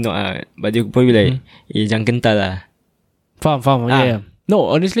kau probably not but they probably like jangan kental Faham. Yeah. No,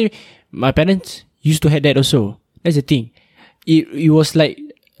 honestly, my parents used to have that also. That's the thing. It was like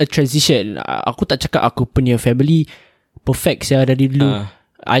a transition. Aku tak cakap aku punya family perfect dari dulu.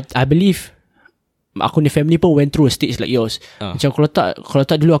 I believe aku ni family pun went through a stage like yours. Macam kalau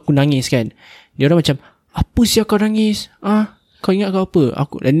tak dulu aku nangis kan, dia orang macam, apa sih kau nangis? Kau ingat kau apa?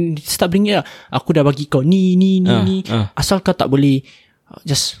 Dan start bring it aku dah bagi kau ni. Asal kau tak boleh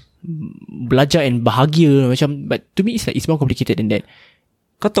just belajar and bahagia macam. But to me it's like it's more complicated than that.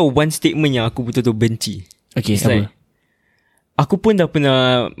 Kau tahu one statement yang aku betul-betul benci. Okay, it's like, aku pun dah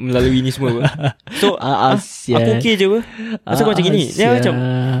pernah melalui ni semua so aku okay je Asal kau macam gini. Dia macam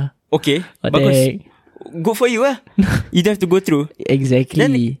okay, bagus, good for you you don't have to go through. Exactly.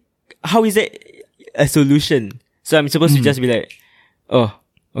 Then how is that a solution? So I'm supposed to just be like, oh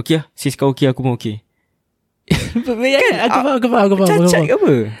okay sis kau okay, aku pun okay. Aku faham. Cacat ke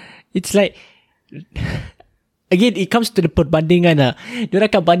apa? It's like again, it comes to the perbandingan diorang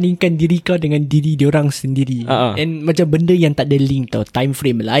akan bandingkan diri kau dengan diri diorang sendiri. And macam benda yang tak ada link tau. Time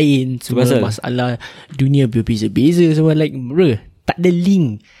frame lain, semua masalah dunia berbeza-beza semua. Like bro, tak ada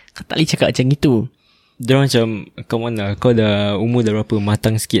link. Kau tak boleh cakap macam itu. Diorang macam, come on kau dah umur dah berapa,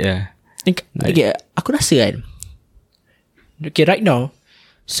 matang sikit Okay, aku rasa kan, okay, right now,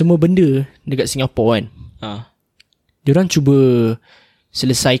 semua benda dekat Singapore kan, diorang cuba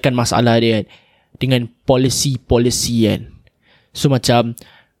selesaikan masalah dia kan, dengan policy kan. So macam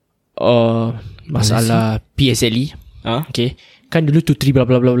masalah PSLE. Okay, kan dulu 2-3 bla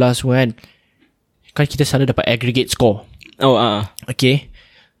bla bla bla semua kan. Kan kita selalu dapat aggregate score. Okay,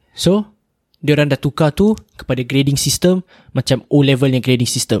 so diorang dah tukar tu kepada grading system, macam O-level yang grading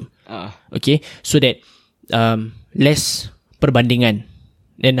system. Okay, so that less perbandingan.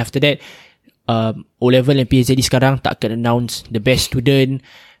 Then after that, O-level and PSLE sekarang tak akan announce the best student,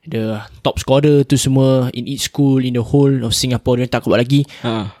 the top scorer tu semua in each school in the whole of Singapore. Dia tak buat lagi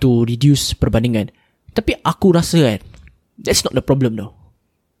to reduce perbandingan. Tapi aku rasa kan, that's not the problem though.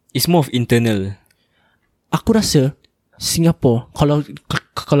 It's more of internal. Aku rasa Singapore,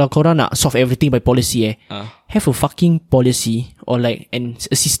 kalau korang nak solve everything by policy have a fucking policy or like a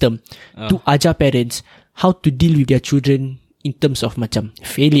system to ajar parents how to deal with their children in terms of macam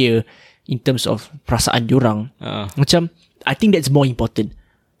failure, in terms of perasaan diorang. Macam I think that's more important.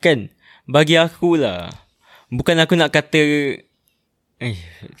 Kan, bagi aku lah, bukan aku nak kata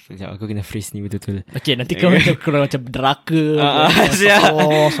sekejap, aku kena phrase ni betul-betul. Okay, nanti kau macam deraka.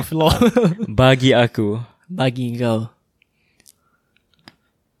 Bagi aku, bagi kau,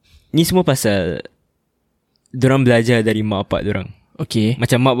 ni semua pasal diorang belajar dari mak bapak diorang. Okay.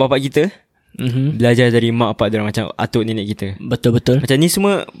 Macam mak bapak kita belajar dari mak bapak diorang, macam atuk nenek kita. Betul-betul. Macam ni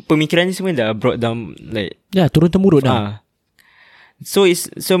semua, pemikiran ni semua dah brought down, like turun-temurun dah. So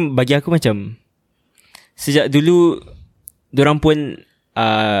bagi aku macam sejak dulu diorang pun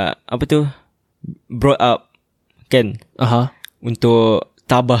brought up kan, untuk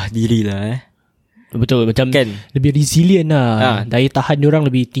tabah diri lah. Betul, macam kan, lebih resilient lah. Daya tahan diorang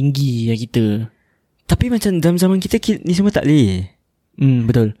lebih tinggi yang kita. Tapi macam dalam zaman kita ni semua tak boleh.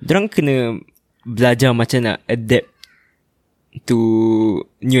 Betul. Diorang kena belajar macam nak adapt to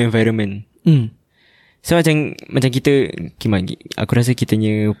new environment. So macam kita, aku rasa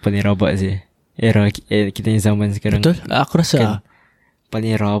kitanya paling rabak je era kitanya zaman sekarang. Betul, aku rasa kan,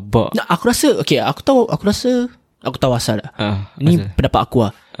 paling rabak. Aku rasa, okay, aku tahu asal tak. Ni asal. Pendapat aku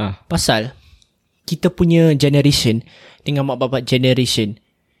lah. Pasal kita punya generation dengan mak bapak generation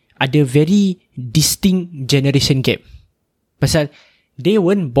ada very distinct generation gap. Pasal they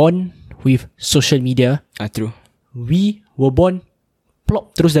weren't born with social media. True. We were born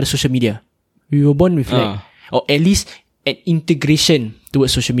plop terus dari social media. We were born with like, or at least an integration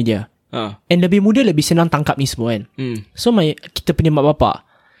towards social media. And lebih mudah, lebih senang tangkap ni semua kan. So kita punya mak bapak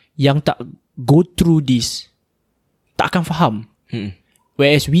yang tak go through this tak akan faham.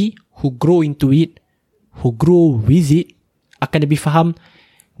 Whereas we who grow into it, who grow with it, akan lebih faham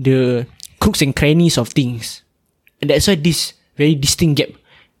the crooks and crannies of things. And that's why this very distinct gap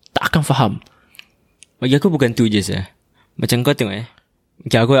tak akan faham. Bagi aku bukan tu je sah. Macam kau tengok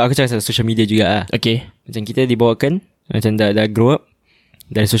okay, aku cakap pasal social media juga lah. Okay. Macam kita dibawakan, macam dah grow up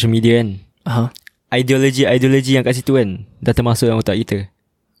dari social media kan. Ideologi yang kat situ kan dah termasuk dalam otak kita.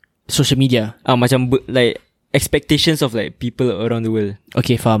 Social media macam like expectations of like people around the world.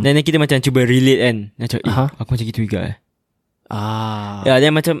 Okay, faham. Dan kita macam cuba relate kan. Macam aku macam gitu juga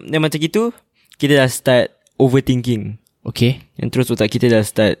dan macam gitu kita dah start overthinking. Okay. Yang terus otak kita dah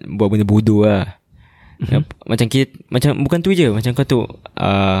start buat benda bodoh lah. Macam bukan tu je. Macam kau tu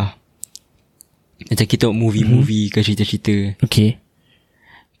macam kita movie ke cerita-cerita. Okay.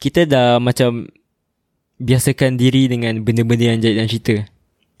 Kita dah macam biasakan diri dengan benda-benda yang jadi dalam cerita.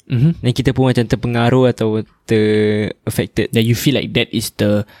 Dan kita pun macam terpengaruh atau affected. That you feel like that is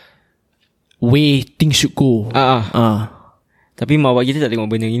the way things should go. Tapi mak bapak kita tak tengok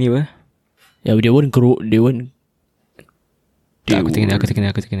benda gini apa. Yeah, they won't grow. They won't. Aku tengah.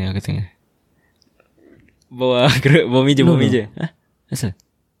 Bawa meja. Asal?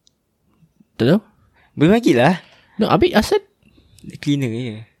 Tak tahu. Boleh bagi lah. No, habis asal? Cleaner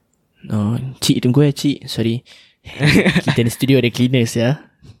je. Cik tunggu cik. Sorry. Kita di studio ada cleaners ya.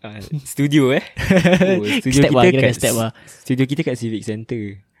 Studio studio step kita studio kita kat Civic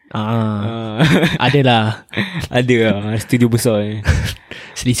Center. Adalah. Ada studio besar ni.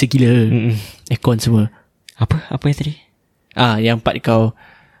 Selesa gila. Aircon semua. Apa yang tadi? Yang part kau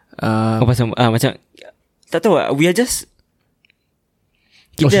pasal macam tak tahu, we are just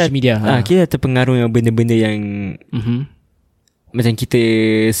kita social media. Kita terpengaruh dengan benda-benda yang macam kita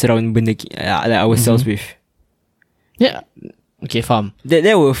surround benda like ourselves with. Yeah. Okay, faham. That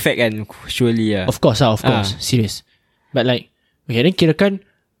will affect kan, surely Of course. Serious. But like, okay, then kirakan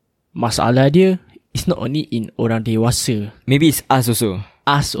masalah dia is not only in orang dewasa. Maybe it's us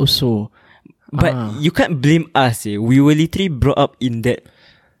also. But you can't blame us. We were literally brought up in that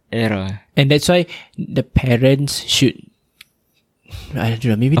era. And that's why the parents should, I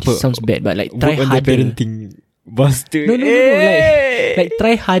don't know, maybe this sounds bad, but like try work on harder. the parenting. Buster. No. Like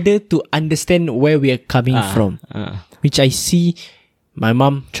try harder to understand where we are coming from. Which I see my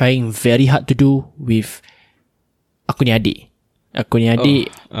mom trying very hard to do with aku ni adik. Dia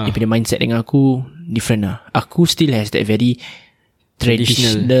punya mindset dengan aku different lah. Aku still has that very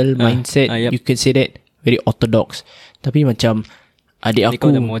traditional mindset. Yep. You can say that very orthodox. Tapi macam adik aku,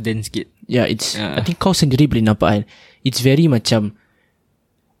 kau dah modern sikit. Yeah, it's I think kau sendiri boleh nampak kan. It's very macam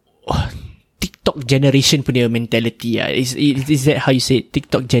TikTok generation punya mentality lah. Is that how you say it?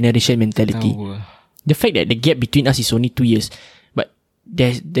 TikTok generation mentality. The fact that the gap between us is only 2 years, but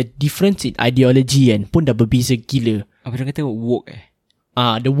there's the difference in ideology kan pun dah berbeza gila. Apa dia kata woke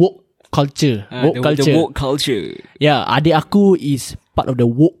the woke culture. The woke culture. Yeah, adik aku is part of the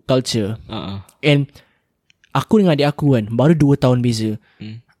woke culture. And aku dengan adik aku kan baru 2 tahun beza.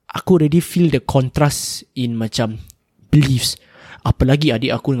 Aku already feel the contrast in macam beliefs. Apalagi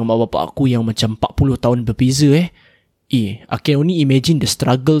adik aku dengan mak bapak aku yang macam 40 tahun berbeza I can only imagine the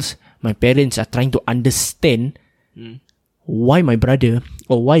struggles my parents are trying to understand why my brother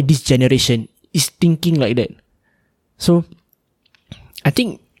or why this generation is thinking like that. So I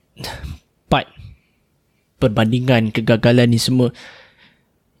think part perbandingan, kegagalan ni semua,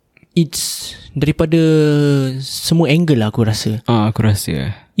 it's daripada semua angle lah aku rasa. Aku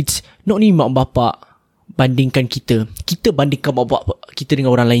rasa it's not ni mak bapak bandingkan kita bandingkan mak bapak kita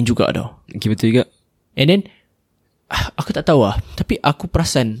dengan orang lain juga tau. Okay, betul juga. And then aku tak tahu lah, tapi aku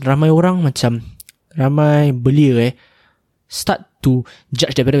perasan ramai orang macam ramai belia start to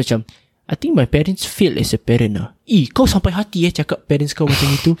judge daripada macam I think my parents fail as a parent lah. Kau sampai hati cakap parents kau macam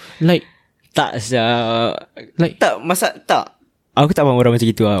itu. Like tak like tak masa tak. Aku tak faham orang macam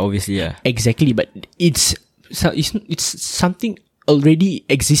itu lah, obviously lah. Exactly, but it's something already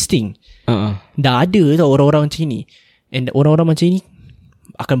existing. Dah ada tau orang-orang macam ni. And orang-orang macam ni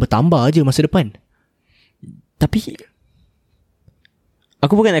akan bertambah je masa depan. Tapi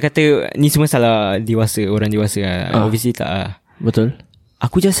aku bukan nak kata ni semua salah orang dewasa lah. Obviously tak lah. Betul.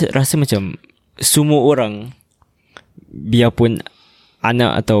 Aku just rasa macam semua orang, biarpun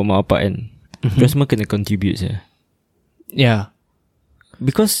anak atau mak bapak kan, dia semua kena contribute je. Yeah.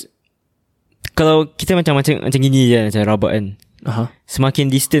 Because kalau kita macam gini je, macam rabat kan,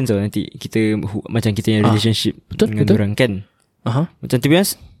 semakin distance tau nanti kita macam kita yang relationship dengan orang kan. Macam to be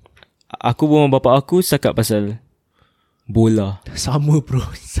honest, aku dengan bapak aku cakap pasal bola. Sama bro.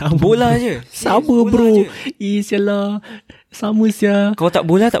 Bola je. Sama bro. Sialah. Sama sia. Kalau tak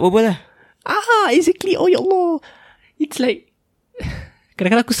bola tak berbual lah. Exactly. Oh ya Allah. It's like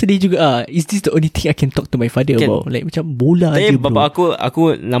kadang-kadang aku sedih juga. Is this the only thing I can talk to my father about? Like macam bola je bro. Bapak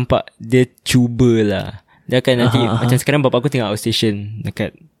aku nampak dia cubalah. Dia akan nanti macam sekarang bapak aku tengok outstation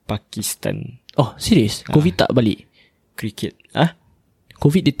dekat Pakistan. Oh serius? Covid tak balik? Cricket.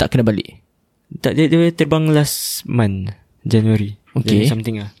 Covid dia tak kena balik? Tak, dia terbang last month, January. Okay.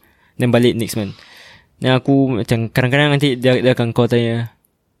 Something lah. Then balik next month. Dan aku macam kadang-kadang nanti dia akan call tanya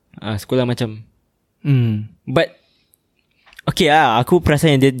sekolah macam but okay lah, aku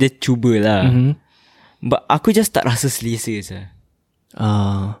perasan yang dia cubalah. But aku just tak rasa selesa je.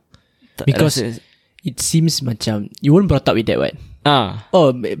 Because it seems macam you weren't brought up with that, what?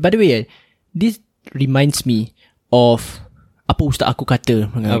 Oh, by the way, this reminds me of apa ustaz aku kata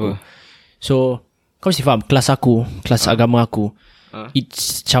dengan aku. So kau mesti faham, kelas agama aku,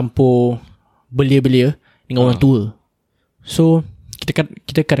 it's campur belia-belia dengan orang tua. So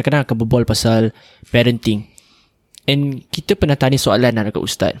kita kadang-kadang akan berbual pasal parenting. And kita pernah tanya soalan dekat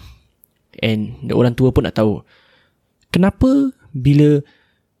ustaz. And orang tua pun nak tahu, kenapa bila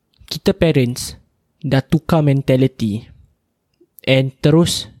kita parents dah tukar mentality and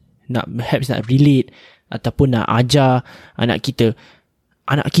terus nak relate ataupun nak ajar anak kita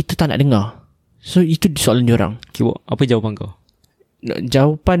tak nak dengar. So itu soalan diorang. Okay, apa jawapan kau?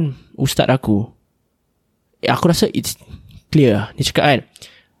 Jawapan ustaz aku rasa it's clear. Dia cakap kan,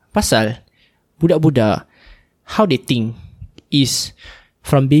 pasal budak-budak, how they think is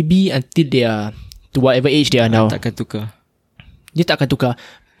from baby until they are to whatever age they are now. Takkan tukar. Dia tak akan tukar.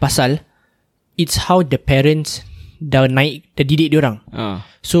 Pasal it's how the parents dah didik diorang.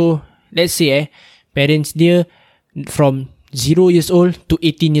 So let's say parents dia from 0 years old to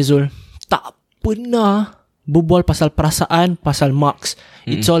 18 years old tak pernah berbual pasal perasaan, pasal marks.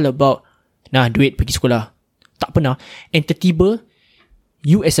 It's all about duit pergi sekolah. Tak pernah. And tiba-tiba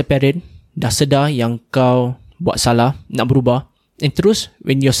you as a parent dah sedar yang kau buat salah, nak berubah. And terus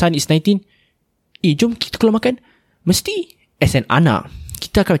when your son is 19, jom kita keluar makan. Mesti as an anak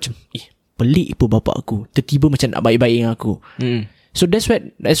kita akan macam pelik pun bapak aku, tiba-tiba macam nak baik-baik dengan aku. So that's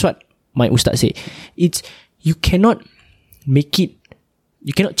what my ustaz say. It's you cannot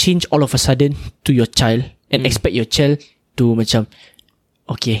change all of a sudden to your child And expect your child to macam,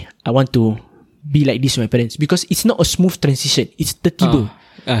 okay, I want to be like this with my parents. Because it's not a smooth transition. It's tertiba.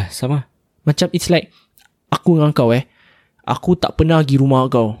 Sama. Macam it's like, aku dengan kau aku tak pernah pergi rumah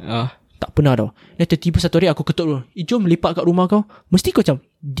kau. Tak pernah tau. Dan tertiba satu hari aku ketuk dulu, jom lepak kat rumah kau. Mesti kau macam,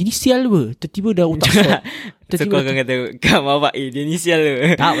 dia ni sial apa? Tertiba dah otak stop. So kau akan kata, kau bapak dia ni sial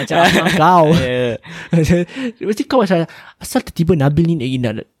ke? Tak macam kau. Mesti kau macam, asal tertiba Nabil ni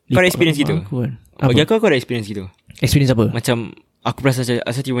nak kau ada experience gitu? Bagi aku ada experience gitu. Experience apa? Macam aku rasa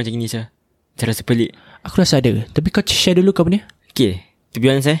asal tiba macam gini Syah. Cara sepelik. Aku rasa ada. Tapi kau share dulu kau punya. Okay, to be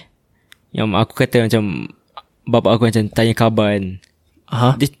honest yang aku kata macam bapak aku macam tanya khabar kan.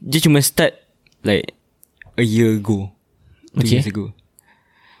 Dia cuma start like a year ago, 2 years ago.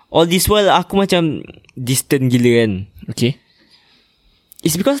 All this while aku macam distant gila kan. Okay.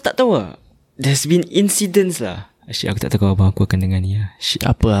 It's because tak tahu lah, there's been incidents lah. Asyik aku tak tahu abang aku akan dengar ni lah.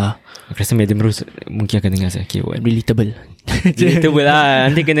 Apa lah. Aku rasa Madam Rose mungkin akan dengar saya. Okay, what? Relatable. Relatable lah.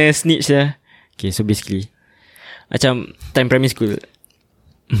 Nanti kena snitch lah. Okay, so basically macam time primary school,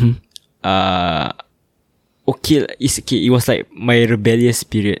 okay, it was like my rebellious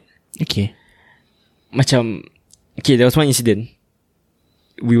period. Okay. Macam, okay, there was one incident.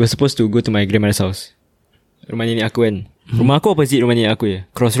 We were supposed to go to my grandmother's house. Rumah nenek aku kan. Rumah aku opposite rumah nenek aku je.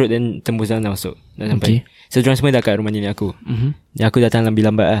 Crossroad dan tembus jalan dah masuk. Dah sampai. So diorang semua dah kat rumah nenek aku. Dan aku datang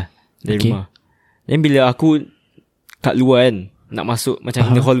lambat-lambat lah dari rumah. Dan bila aku kat luar kan, nak masuk macam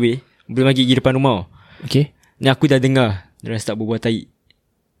in the hallway, belum lagi pergi depan rumah. Okay. Dan aku dah dengar diorang start berbual tai.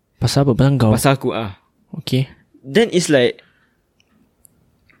 Pasal apa? Pasal kau? Pasal aku Okay. Then it's like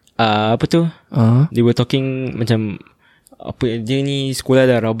apa tu? They were talking macam, apa dia ni sekolah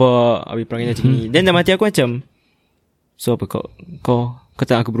dah rabak, habis perangai macam ni. Then dalam hati aku macam, so apa kau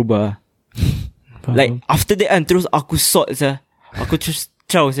tak aku berubah? Like after that kan, terus aku sort saya. Aku terus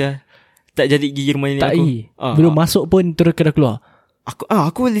caw saya. Tak jadi gigi rumah nenek aku. Belum masuk pun terus kena keluar.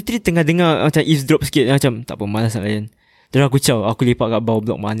 Aku literally tengah dengar macam eavesdrop sikit. Macam tak apa, malas nak layan. Terus aku caw, aku lepak kat bawah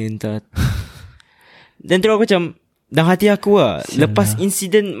blok mana entah. Dan terus aku macam, dalam hati aku lepas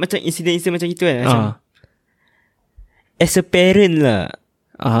insiden macam macam itu kan, macam as a parent lah,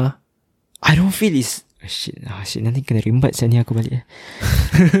 I don't feel is shit nanti kena rimbat saya ni aku balik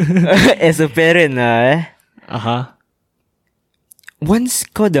as a parent lah once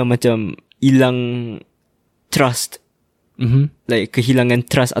kau dah macam hilang trust, like kehilangan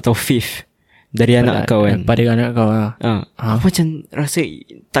trust atau faith dari anak kau kan, pada anak kau aku macam rasa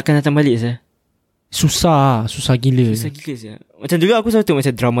takkan datang balik saya. Susah gila saya. Macam dulu aku selalu tengok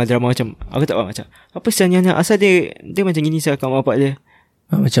macam drama-drama macam, aku tak faham macam apa sebenarnya anak asal dia macam gini saya kat bapak dia.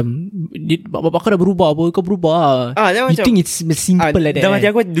 Macam bapak kau dah berubah apa, kau berubah. You macam, think it's simple like that? Dalam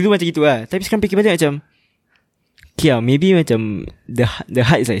hati aku dulu macam gitu lah. Tapi sekarang fikir balik macam, maybe macam the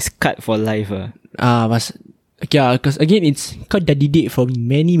heart is like scarred for life because again it's, kau dah didik for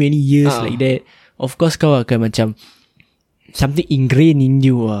many years like that. Of course kau akan macam something ingrained in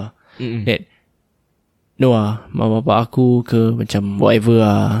you that mak bapak aku ke macam whatever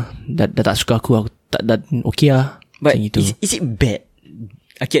dah tak suka aku tak okay but gitu. Is it bad?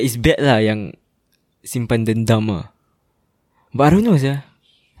 Okay, it's bad lah yang simpan dendam but I don't know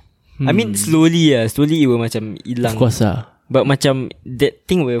I mean slowly it will macam hilang. Of course but macam that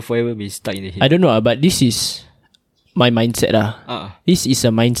thing will forever be stuck in the head. I don't know but this is my mindset This is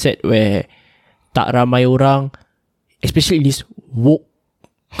a mindset where tak ramai orang, especially in this woke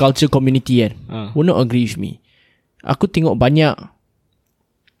culture community kan, will not agree with me. Aku tengok banyak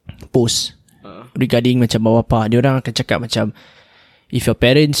post regarding macam bapa, dia orang akan cakap macam, if your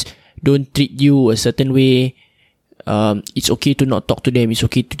parents don't treat you a certain way, it's okay to not talk to them, it's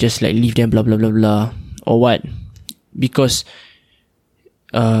okay to just like leave them, blah blah blah blah, or what, because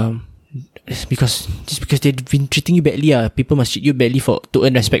they've been treating you badly people must treat you badly to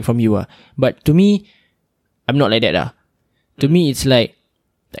earn respect from you but to me, I'm not like that To me it's like,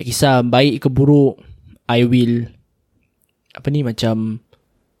 tak kisah baik ke buruk, I will macam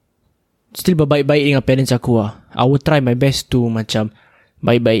still berbaik-baik dengan parents aku I will try my best to macam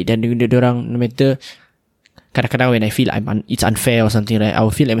baik-baik. Dan dia orang, no matter, kadang-kadang when I feel it's unfair or something, right, I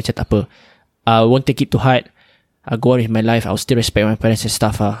will feel like macam tak apa, I won't take it to heart, I'll go on with my life, I'll still respect my parents and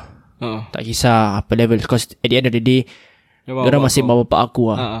stuff tak kisah apa level, because at the end of the day dia orang masih bapak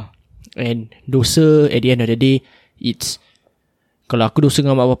aku and dosa at the end of the day, it's, kalau aku dosa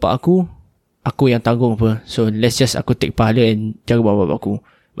dengan mak bapak aku yang tanggung apa. So let's just aku take pahala and jaga mak bapak aku.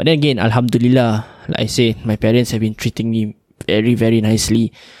 But then again, alhamdulillah, like I said, my parents have been treating me very very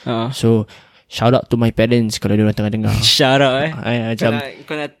nicely. So shout out to my parents kalau diorang tengah dengar. Shout out macam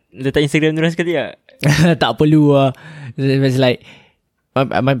kau nak letak Instagram diorang sekali tak? tak perlu It's like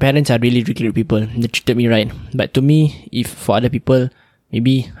my parents are really good people. They treated me right. But to me, if for other people,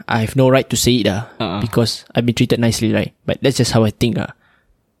 maybe I have no right to say it because I've been treated nicely, right? But that's just how I think.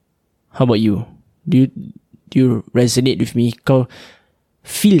 How about you? Do you resonate with me? Kau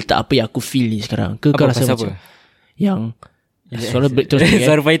feel tak apa yang aku feel ni sekarang? Ke kau rasa macam yang suara break terus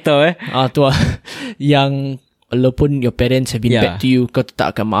suara fighter tu lah. Yang walaupun your parents have been bad to you, kau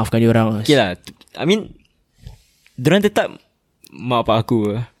tak akan maafkan dia orang. Okay lah, I mean diorang tetap mak bapak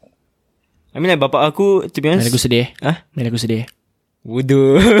aku. I mean like bapak aku, to be honest, Main aku sedih.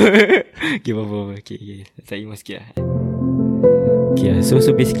 Wudu. Okay, apa-apa. Okay. Tak emo sikit lah. Okay lah, so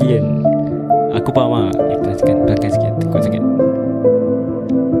basically kan, aku faham lah. Pelan sikit, takut sikit.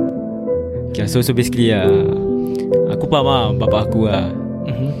 Okay lah, so basically lah, aku faham lah bapak aku lah.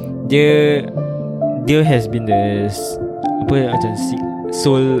 Dia has been the macam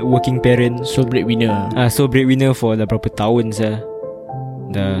sole working parent, sole breadwinner. Sole breadwinner for dah berapa tahun sah.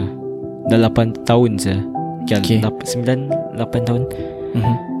 Dah 8 tahun sah. Okay. 9-8 tahun.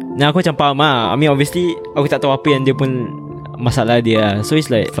 Nah, aku macam faham lah. I mean obviously aku tak tahu apa yang dia pun masalah dia. So it's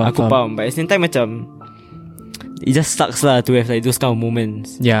like aku faham. But at the same time macam it just sucks lah to have like those kind of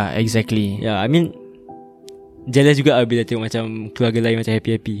moments. Yeah, exactly. Yeah, I mean jealous juga lah bila tengok macam keluarga lain macam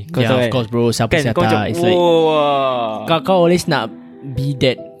happy-happy. Kau tahu of course bro. Siapa kan, kau macam, it's like kau always nak be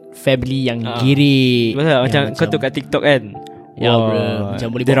that family yang girik. Betul macam kau tu kat TikTok kan. Ya bro, macam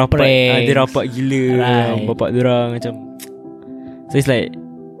boleh buat prank. Dia rapat gila bapak diorang macam. So it's like,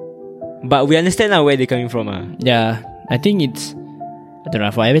 but we understand lah where they coming from lah. Yeah, I think it's, I don't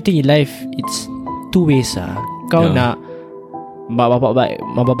know, for everything in life it's two ways lah. Kau nak mak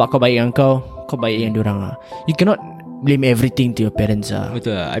bapak kau baik dengan kau baik dengan diorang lah. You cannot blame everything to your parents lah.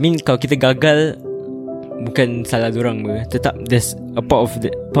 Betul lah. I mean kalau kita gagal, bukan salah diorang pun. Tetap there's a part of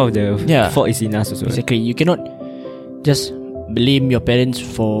the fault is in us also. Exactly. You cannot just blame your parents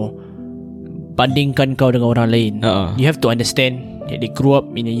for bandingkan kau dengan orang lain. You have to understand that they grew up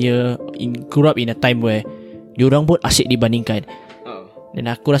in a time where diorang pun asyik dibandingkan.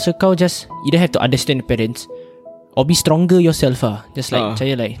 Dan aku rasa kau just either have to understand the parents or be stronger yourself lah. Just like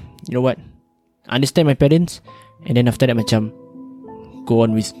saya like, you know what, understand my parents, and then after that macam go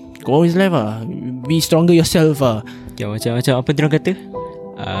on with life lah. Be stronger yourself lah. Ya, macam apa diorang kata?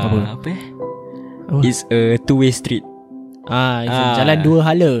 Apa? It's a two-way street. Jalan dua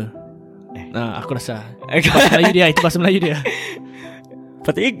hala. Aku rasa itu bahasa Melayu dia.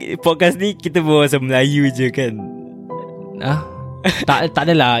 Patutnya podcast ni kita bawa bahasa Melayu je kan. Tak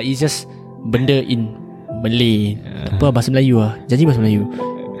adalah. It's just benda in Malay. Apa bahasa Melayu lah. Janji bahasa Melayu.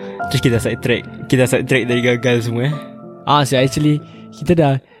 Terus kita side track dari gagal semua. So actually kita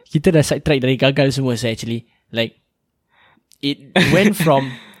dah side track dari gagal semua. So actually like it went from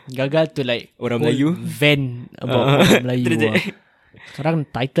gagal to like orang Melayu van about orang Melayu. Sekarang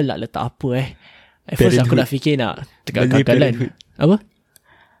title nak letak apa At first aku nak fikir nak kegagalan. Apa?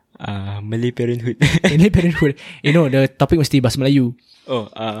 Malay Parenthood. Malay Parenthood. You know, the topic mesti bahasa Melayu.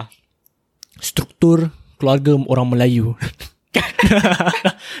 Struktur keluarga orang Melayu.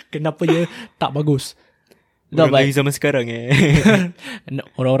 Kenapa dia tak bagus? Orang akhir zaman sekarang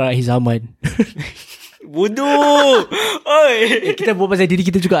Orang-orang akhir zaman. Bodoh. Oi. Kita buat pasal diri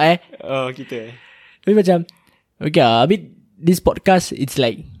kita juga kita Tapi macam okay, I mean this podcast it's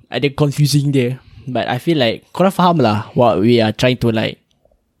like ada confusing dia. But I feel like korang faham lah what we are trying to like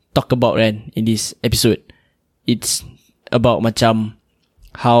talk about kan in this episode. It's about macam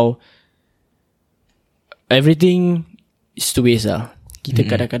how everything is two ways lah. Kita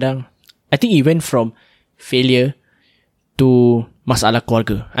kadang-kadang I think it went from failure to masalah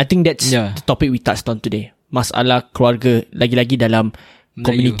keluarga. I think that's the topic we touched on today. Masalah keluarga, lagi-lagi dalam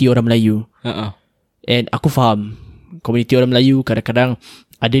community orang Melayu. And aku faham community orang Melayu kadang-kadang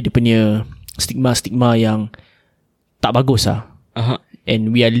ada dia punya stigma-stigma yang tak bagus lah.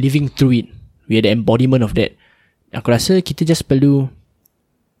 And we are living through it. We are the embodiment of that. Aku rasa kita just perlu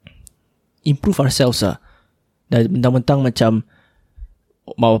improve ourselves lah. Dan mentang-mentang macam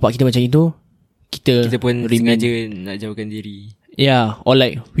mak bapak kita macam itu, kita pun sengaja nak jauhkan diri. Or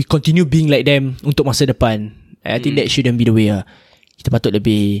like we continue being like them untuk masa depan. I think that shouldn't be the way lah. Kita patut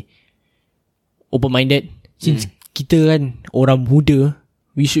lebih open-minded. Since kita kan orang muda,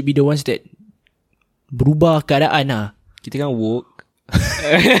 we should be the ones that berubah keadaan lah. Kita kan woke.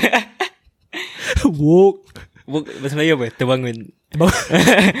 Woke bahasa Melayu apa? Terbangun.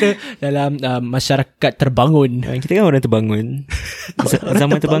 Kita dalam masyarakat terbangun. Kita kan orang terbangun.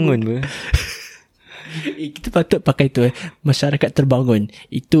 Zaman terbangun pun. Kita patut pakai tu masyarakat terbangun.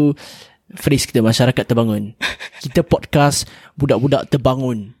 Itu phrase kita, masyarakat terbangun. Kita podcast budak-budak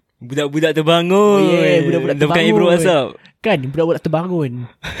terbangun. Budak-budak terbangun. Budak-budak Dah bukan terbangun. Ibro WhatsApp. Kan budak-budak terbangun.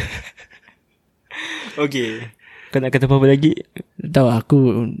 Okay. Kau nak kata apa lagi? Tahu aku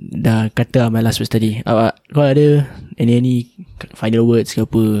dah kata my last words tadi. Kau ada any final words ke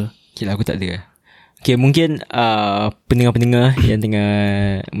apa? Okay lah, aku tak ada. Okay, mungkin pendengar-pendengar yang tengah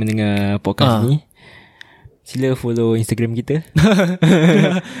mendengar podcast ni, sila follow Instagram kita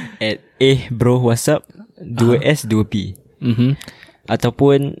at bro whatsapp 2S 2P.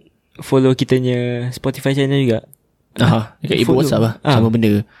 Ataupun follow kitanya Spotify channel juga. Dekat Ibu WhatsApp lah. Sama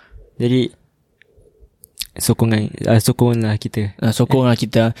benda. Jadi sokonglah kita. Sokonglah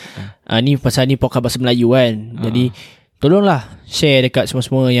kita. Ni pasal ni podcast bahasa Melayu kan. Jadi tolonglah share dekat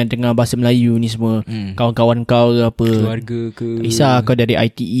semua-semua yang dengar bahasa Melayu ni semua. Kawan-kawan kau ke apa, keluarga ke, Isah kau dari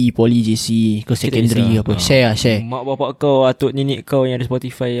ITE, Poly, JC ke secondary ke apa. Share. Mak bapak kau, atuk nenek kau yang ada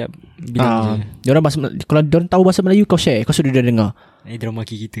Spotify, bilang je. Kalau diorang tahu bahasa Melayu, kau share. Kau suruh dia dengar. Dia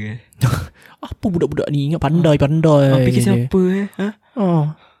maki kita. Apa budak-budak ni ingat pandai. Fikir siapa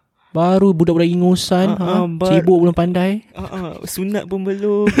Baru budak-budak ingusan. Sibuk belum pandai. Sunat pun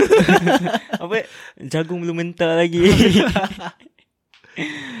belum. Jagung belum mentah lagi.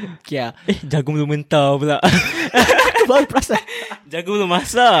 Jagung belum mentah pula. Baru perasan. Jagung belum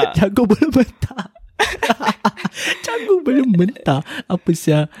masak. Jagung belum mentah. Jagung belum mentah. Apa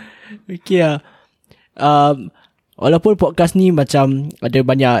sih? Walaupun podcast ni macam ada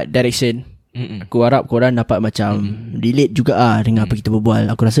banyak direction, aku harap korang dapat macam relate juga dengan apa kita berbual.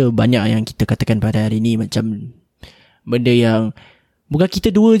 Aku rasa banyak yang kita katakan pada hari ni macam benda yang bukan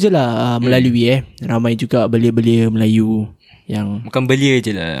kita dua je lah melalui ramai juga belia-belia Melayu yang bukan belia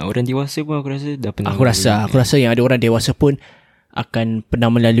je lah, orang dewasa pun aku rasa dah pernah. Aku rasa yang ada orang dewasa pun akan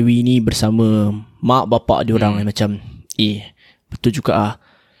pernah melalui ni bersama mak bapak diorang macam betul juga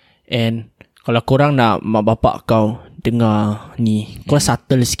And kalau korang nak mak bapak kau dengar ni, korang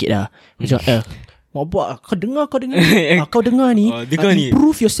subtle sikit lah. Macam mak bapak kau dengar kau dengar ni, dengar ni,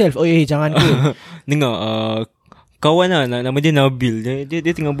 improve yourself. Jangan tu. Dengar kawan lah, nama dia Nabil.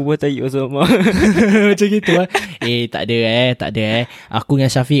 Dia tengah berbual tayi sama. Macam gitu lah. Tak ada. Aku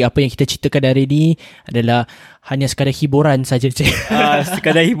dengan Syafiq, apa yang kita ceritakan hari ni adalah hanya sekadar hiburan saja.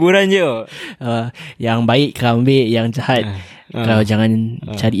 Sekadar hiburan je. Yang baik kau ambil, yang jahat kau jangan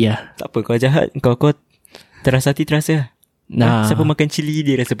cari lah. Tak apa, kau jahat, kau terasa hati terasa. Siapa makan cili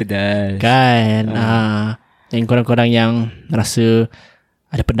dia rasa pedas kan. Dan korang-korang yang rasa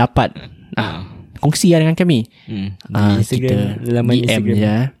ada pendapat, kongsi lah dengan kami di Instagram, laman DM Instagram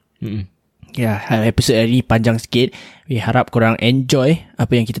je. Episod hari ni panjang sikit. We harap korang enjoy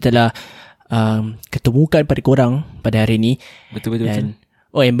apa yang kita telah ketemukan pada korang pada hari ni. Betul. Dan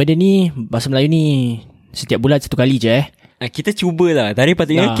yang benda ni, bahasa Melayu ni setiap bulan satu kali je kita cubalah. Tadi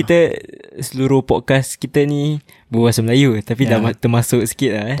patutnya kita seluruh podcast kita ni berbahasa Melayu, tapi dah termasuk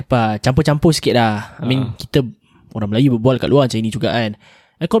sikit lah campur-campur sikit lah. I mean, kita orang Melayu berbual kat luar macam ni juga kan.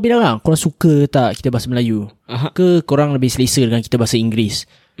 Kau bilang lah, korang suka tak kita bahasa Melayu? Ke korang lebih selesa dengan kita bahasa Inggeris?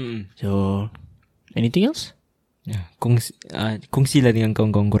 So, anything else? Kongsilah dengan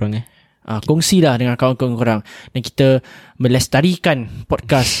kawan-kawan korang kongsilah dengan kawan-kawan korang. Dan kita melestarikan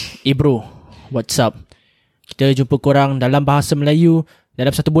podcast Bro WhatsApp. Kita jumpa korang dalam bahasa Melayu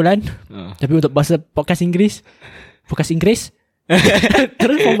dalam 1 bulan. Tapi untuk bahasa podcast Inggeris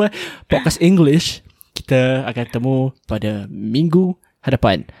terus podcast English, kita akan ketemu pada minggu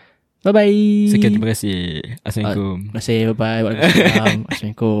hadapan. Bye-bye. Sekian, terima kasih. Assalamualaikum. Terima kasih. Bye-bye. Waalaikumsalam.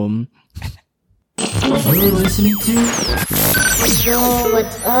 Assalamualaikum. You're listening to Yo,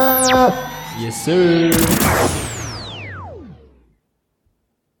 what's up? Yes sir.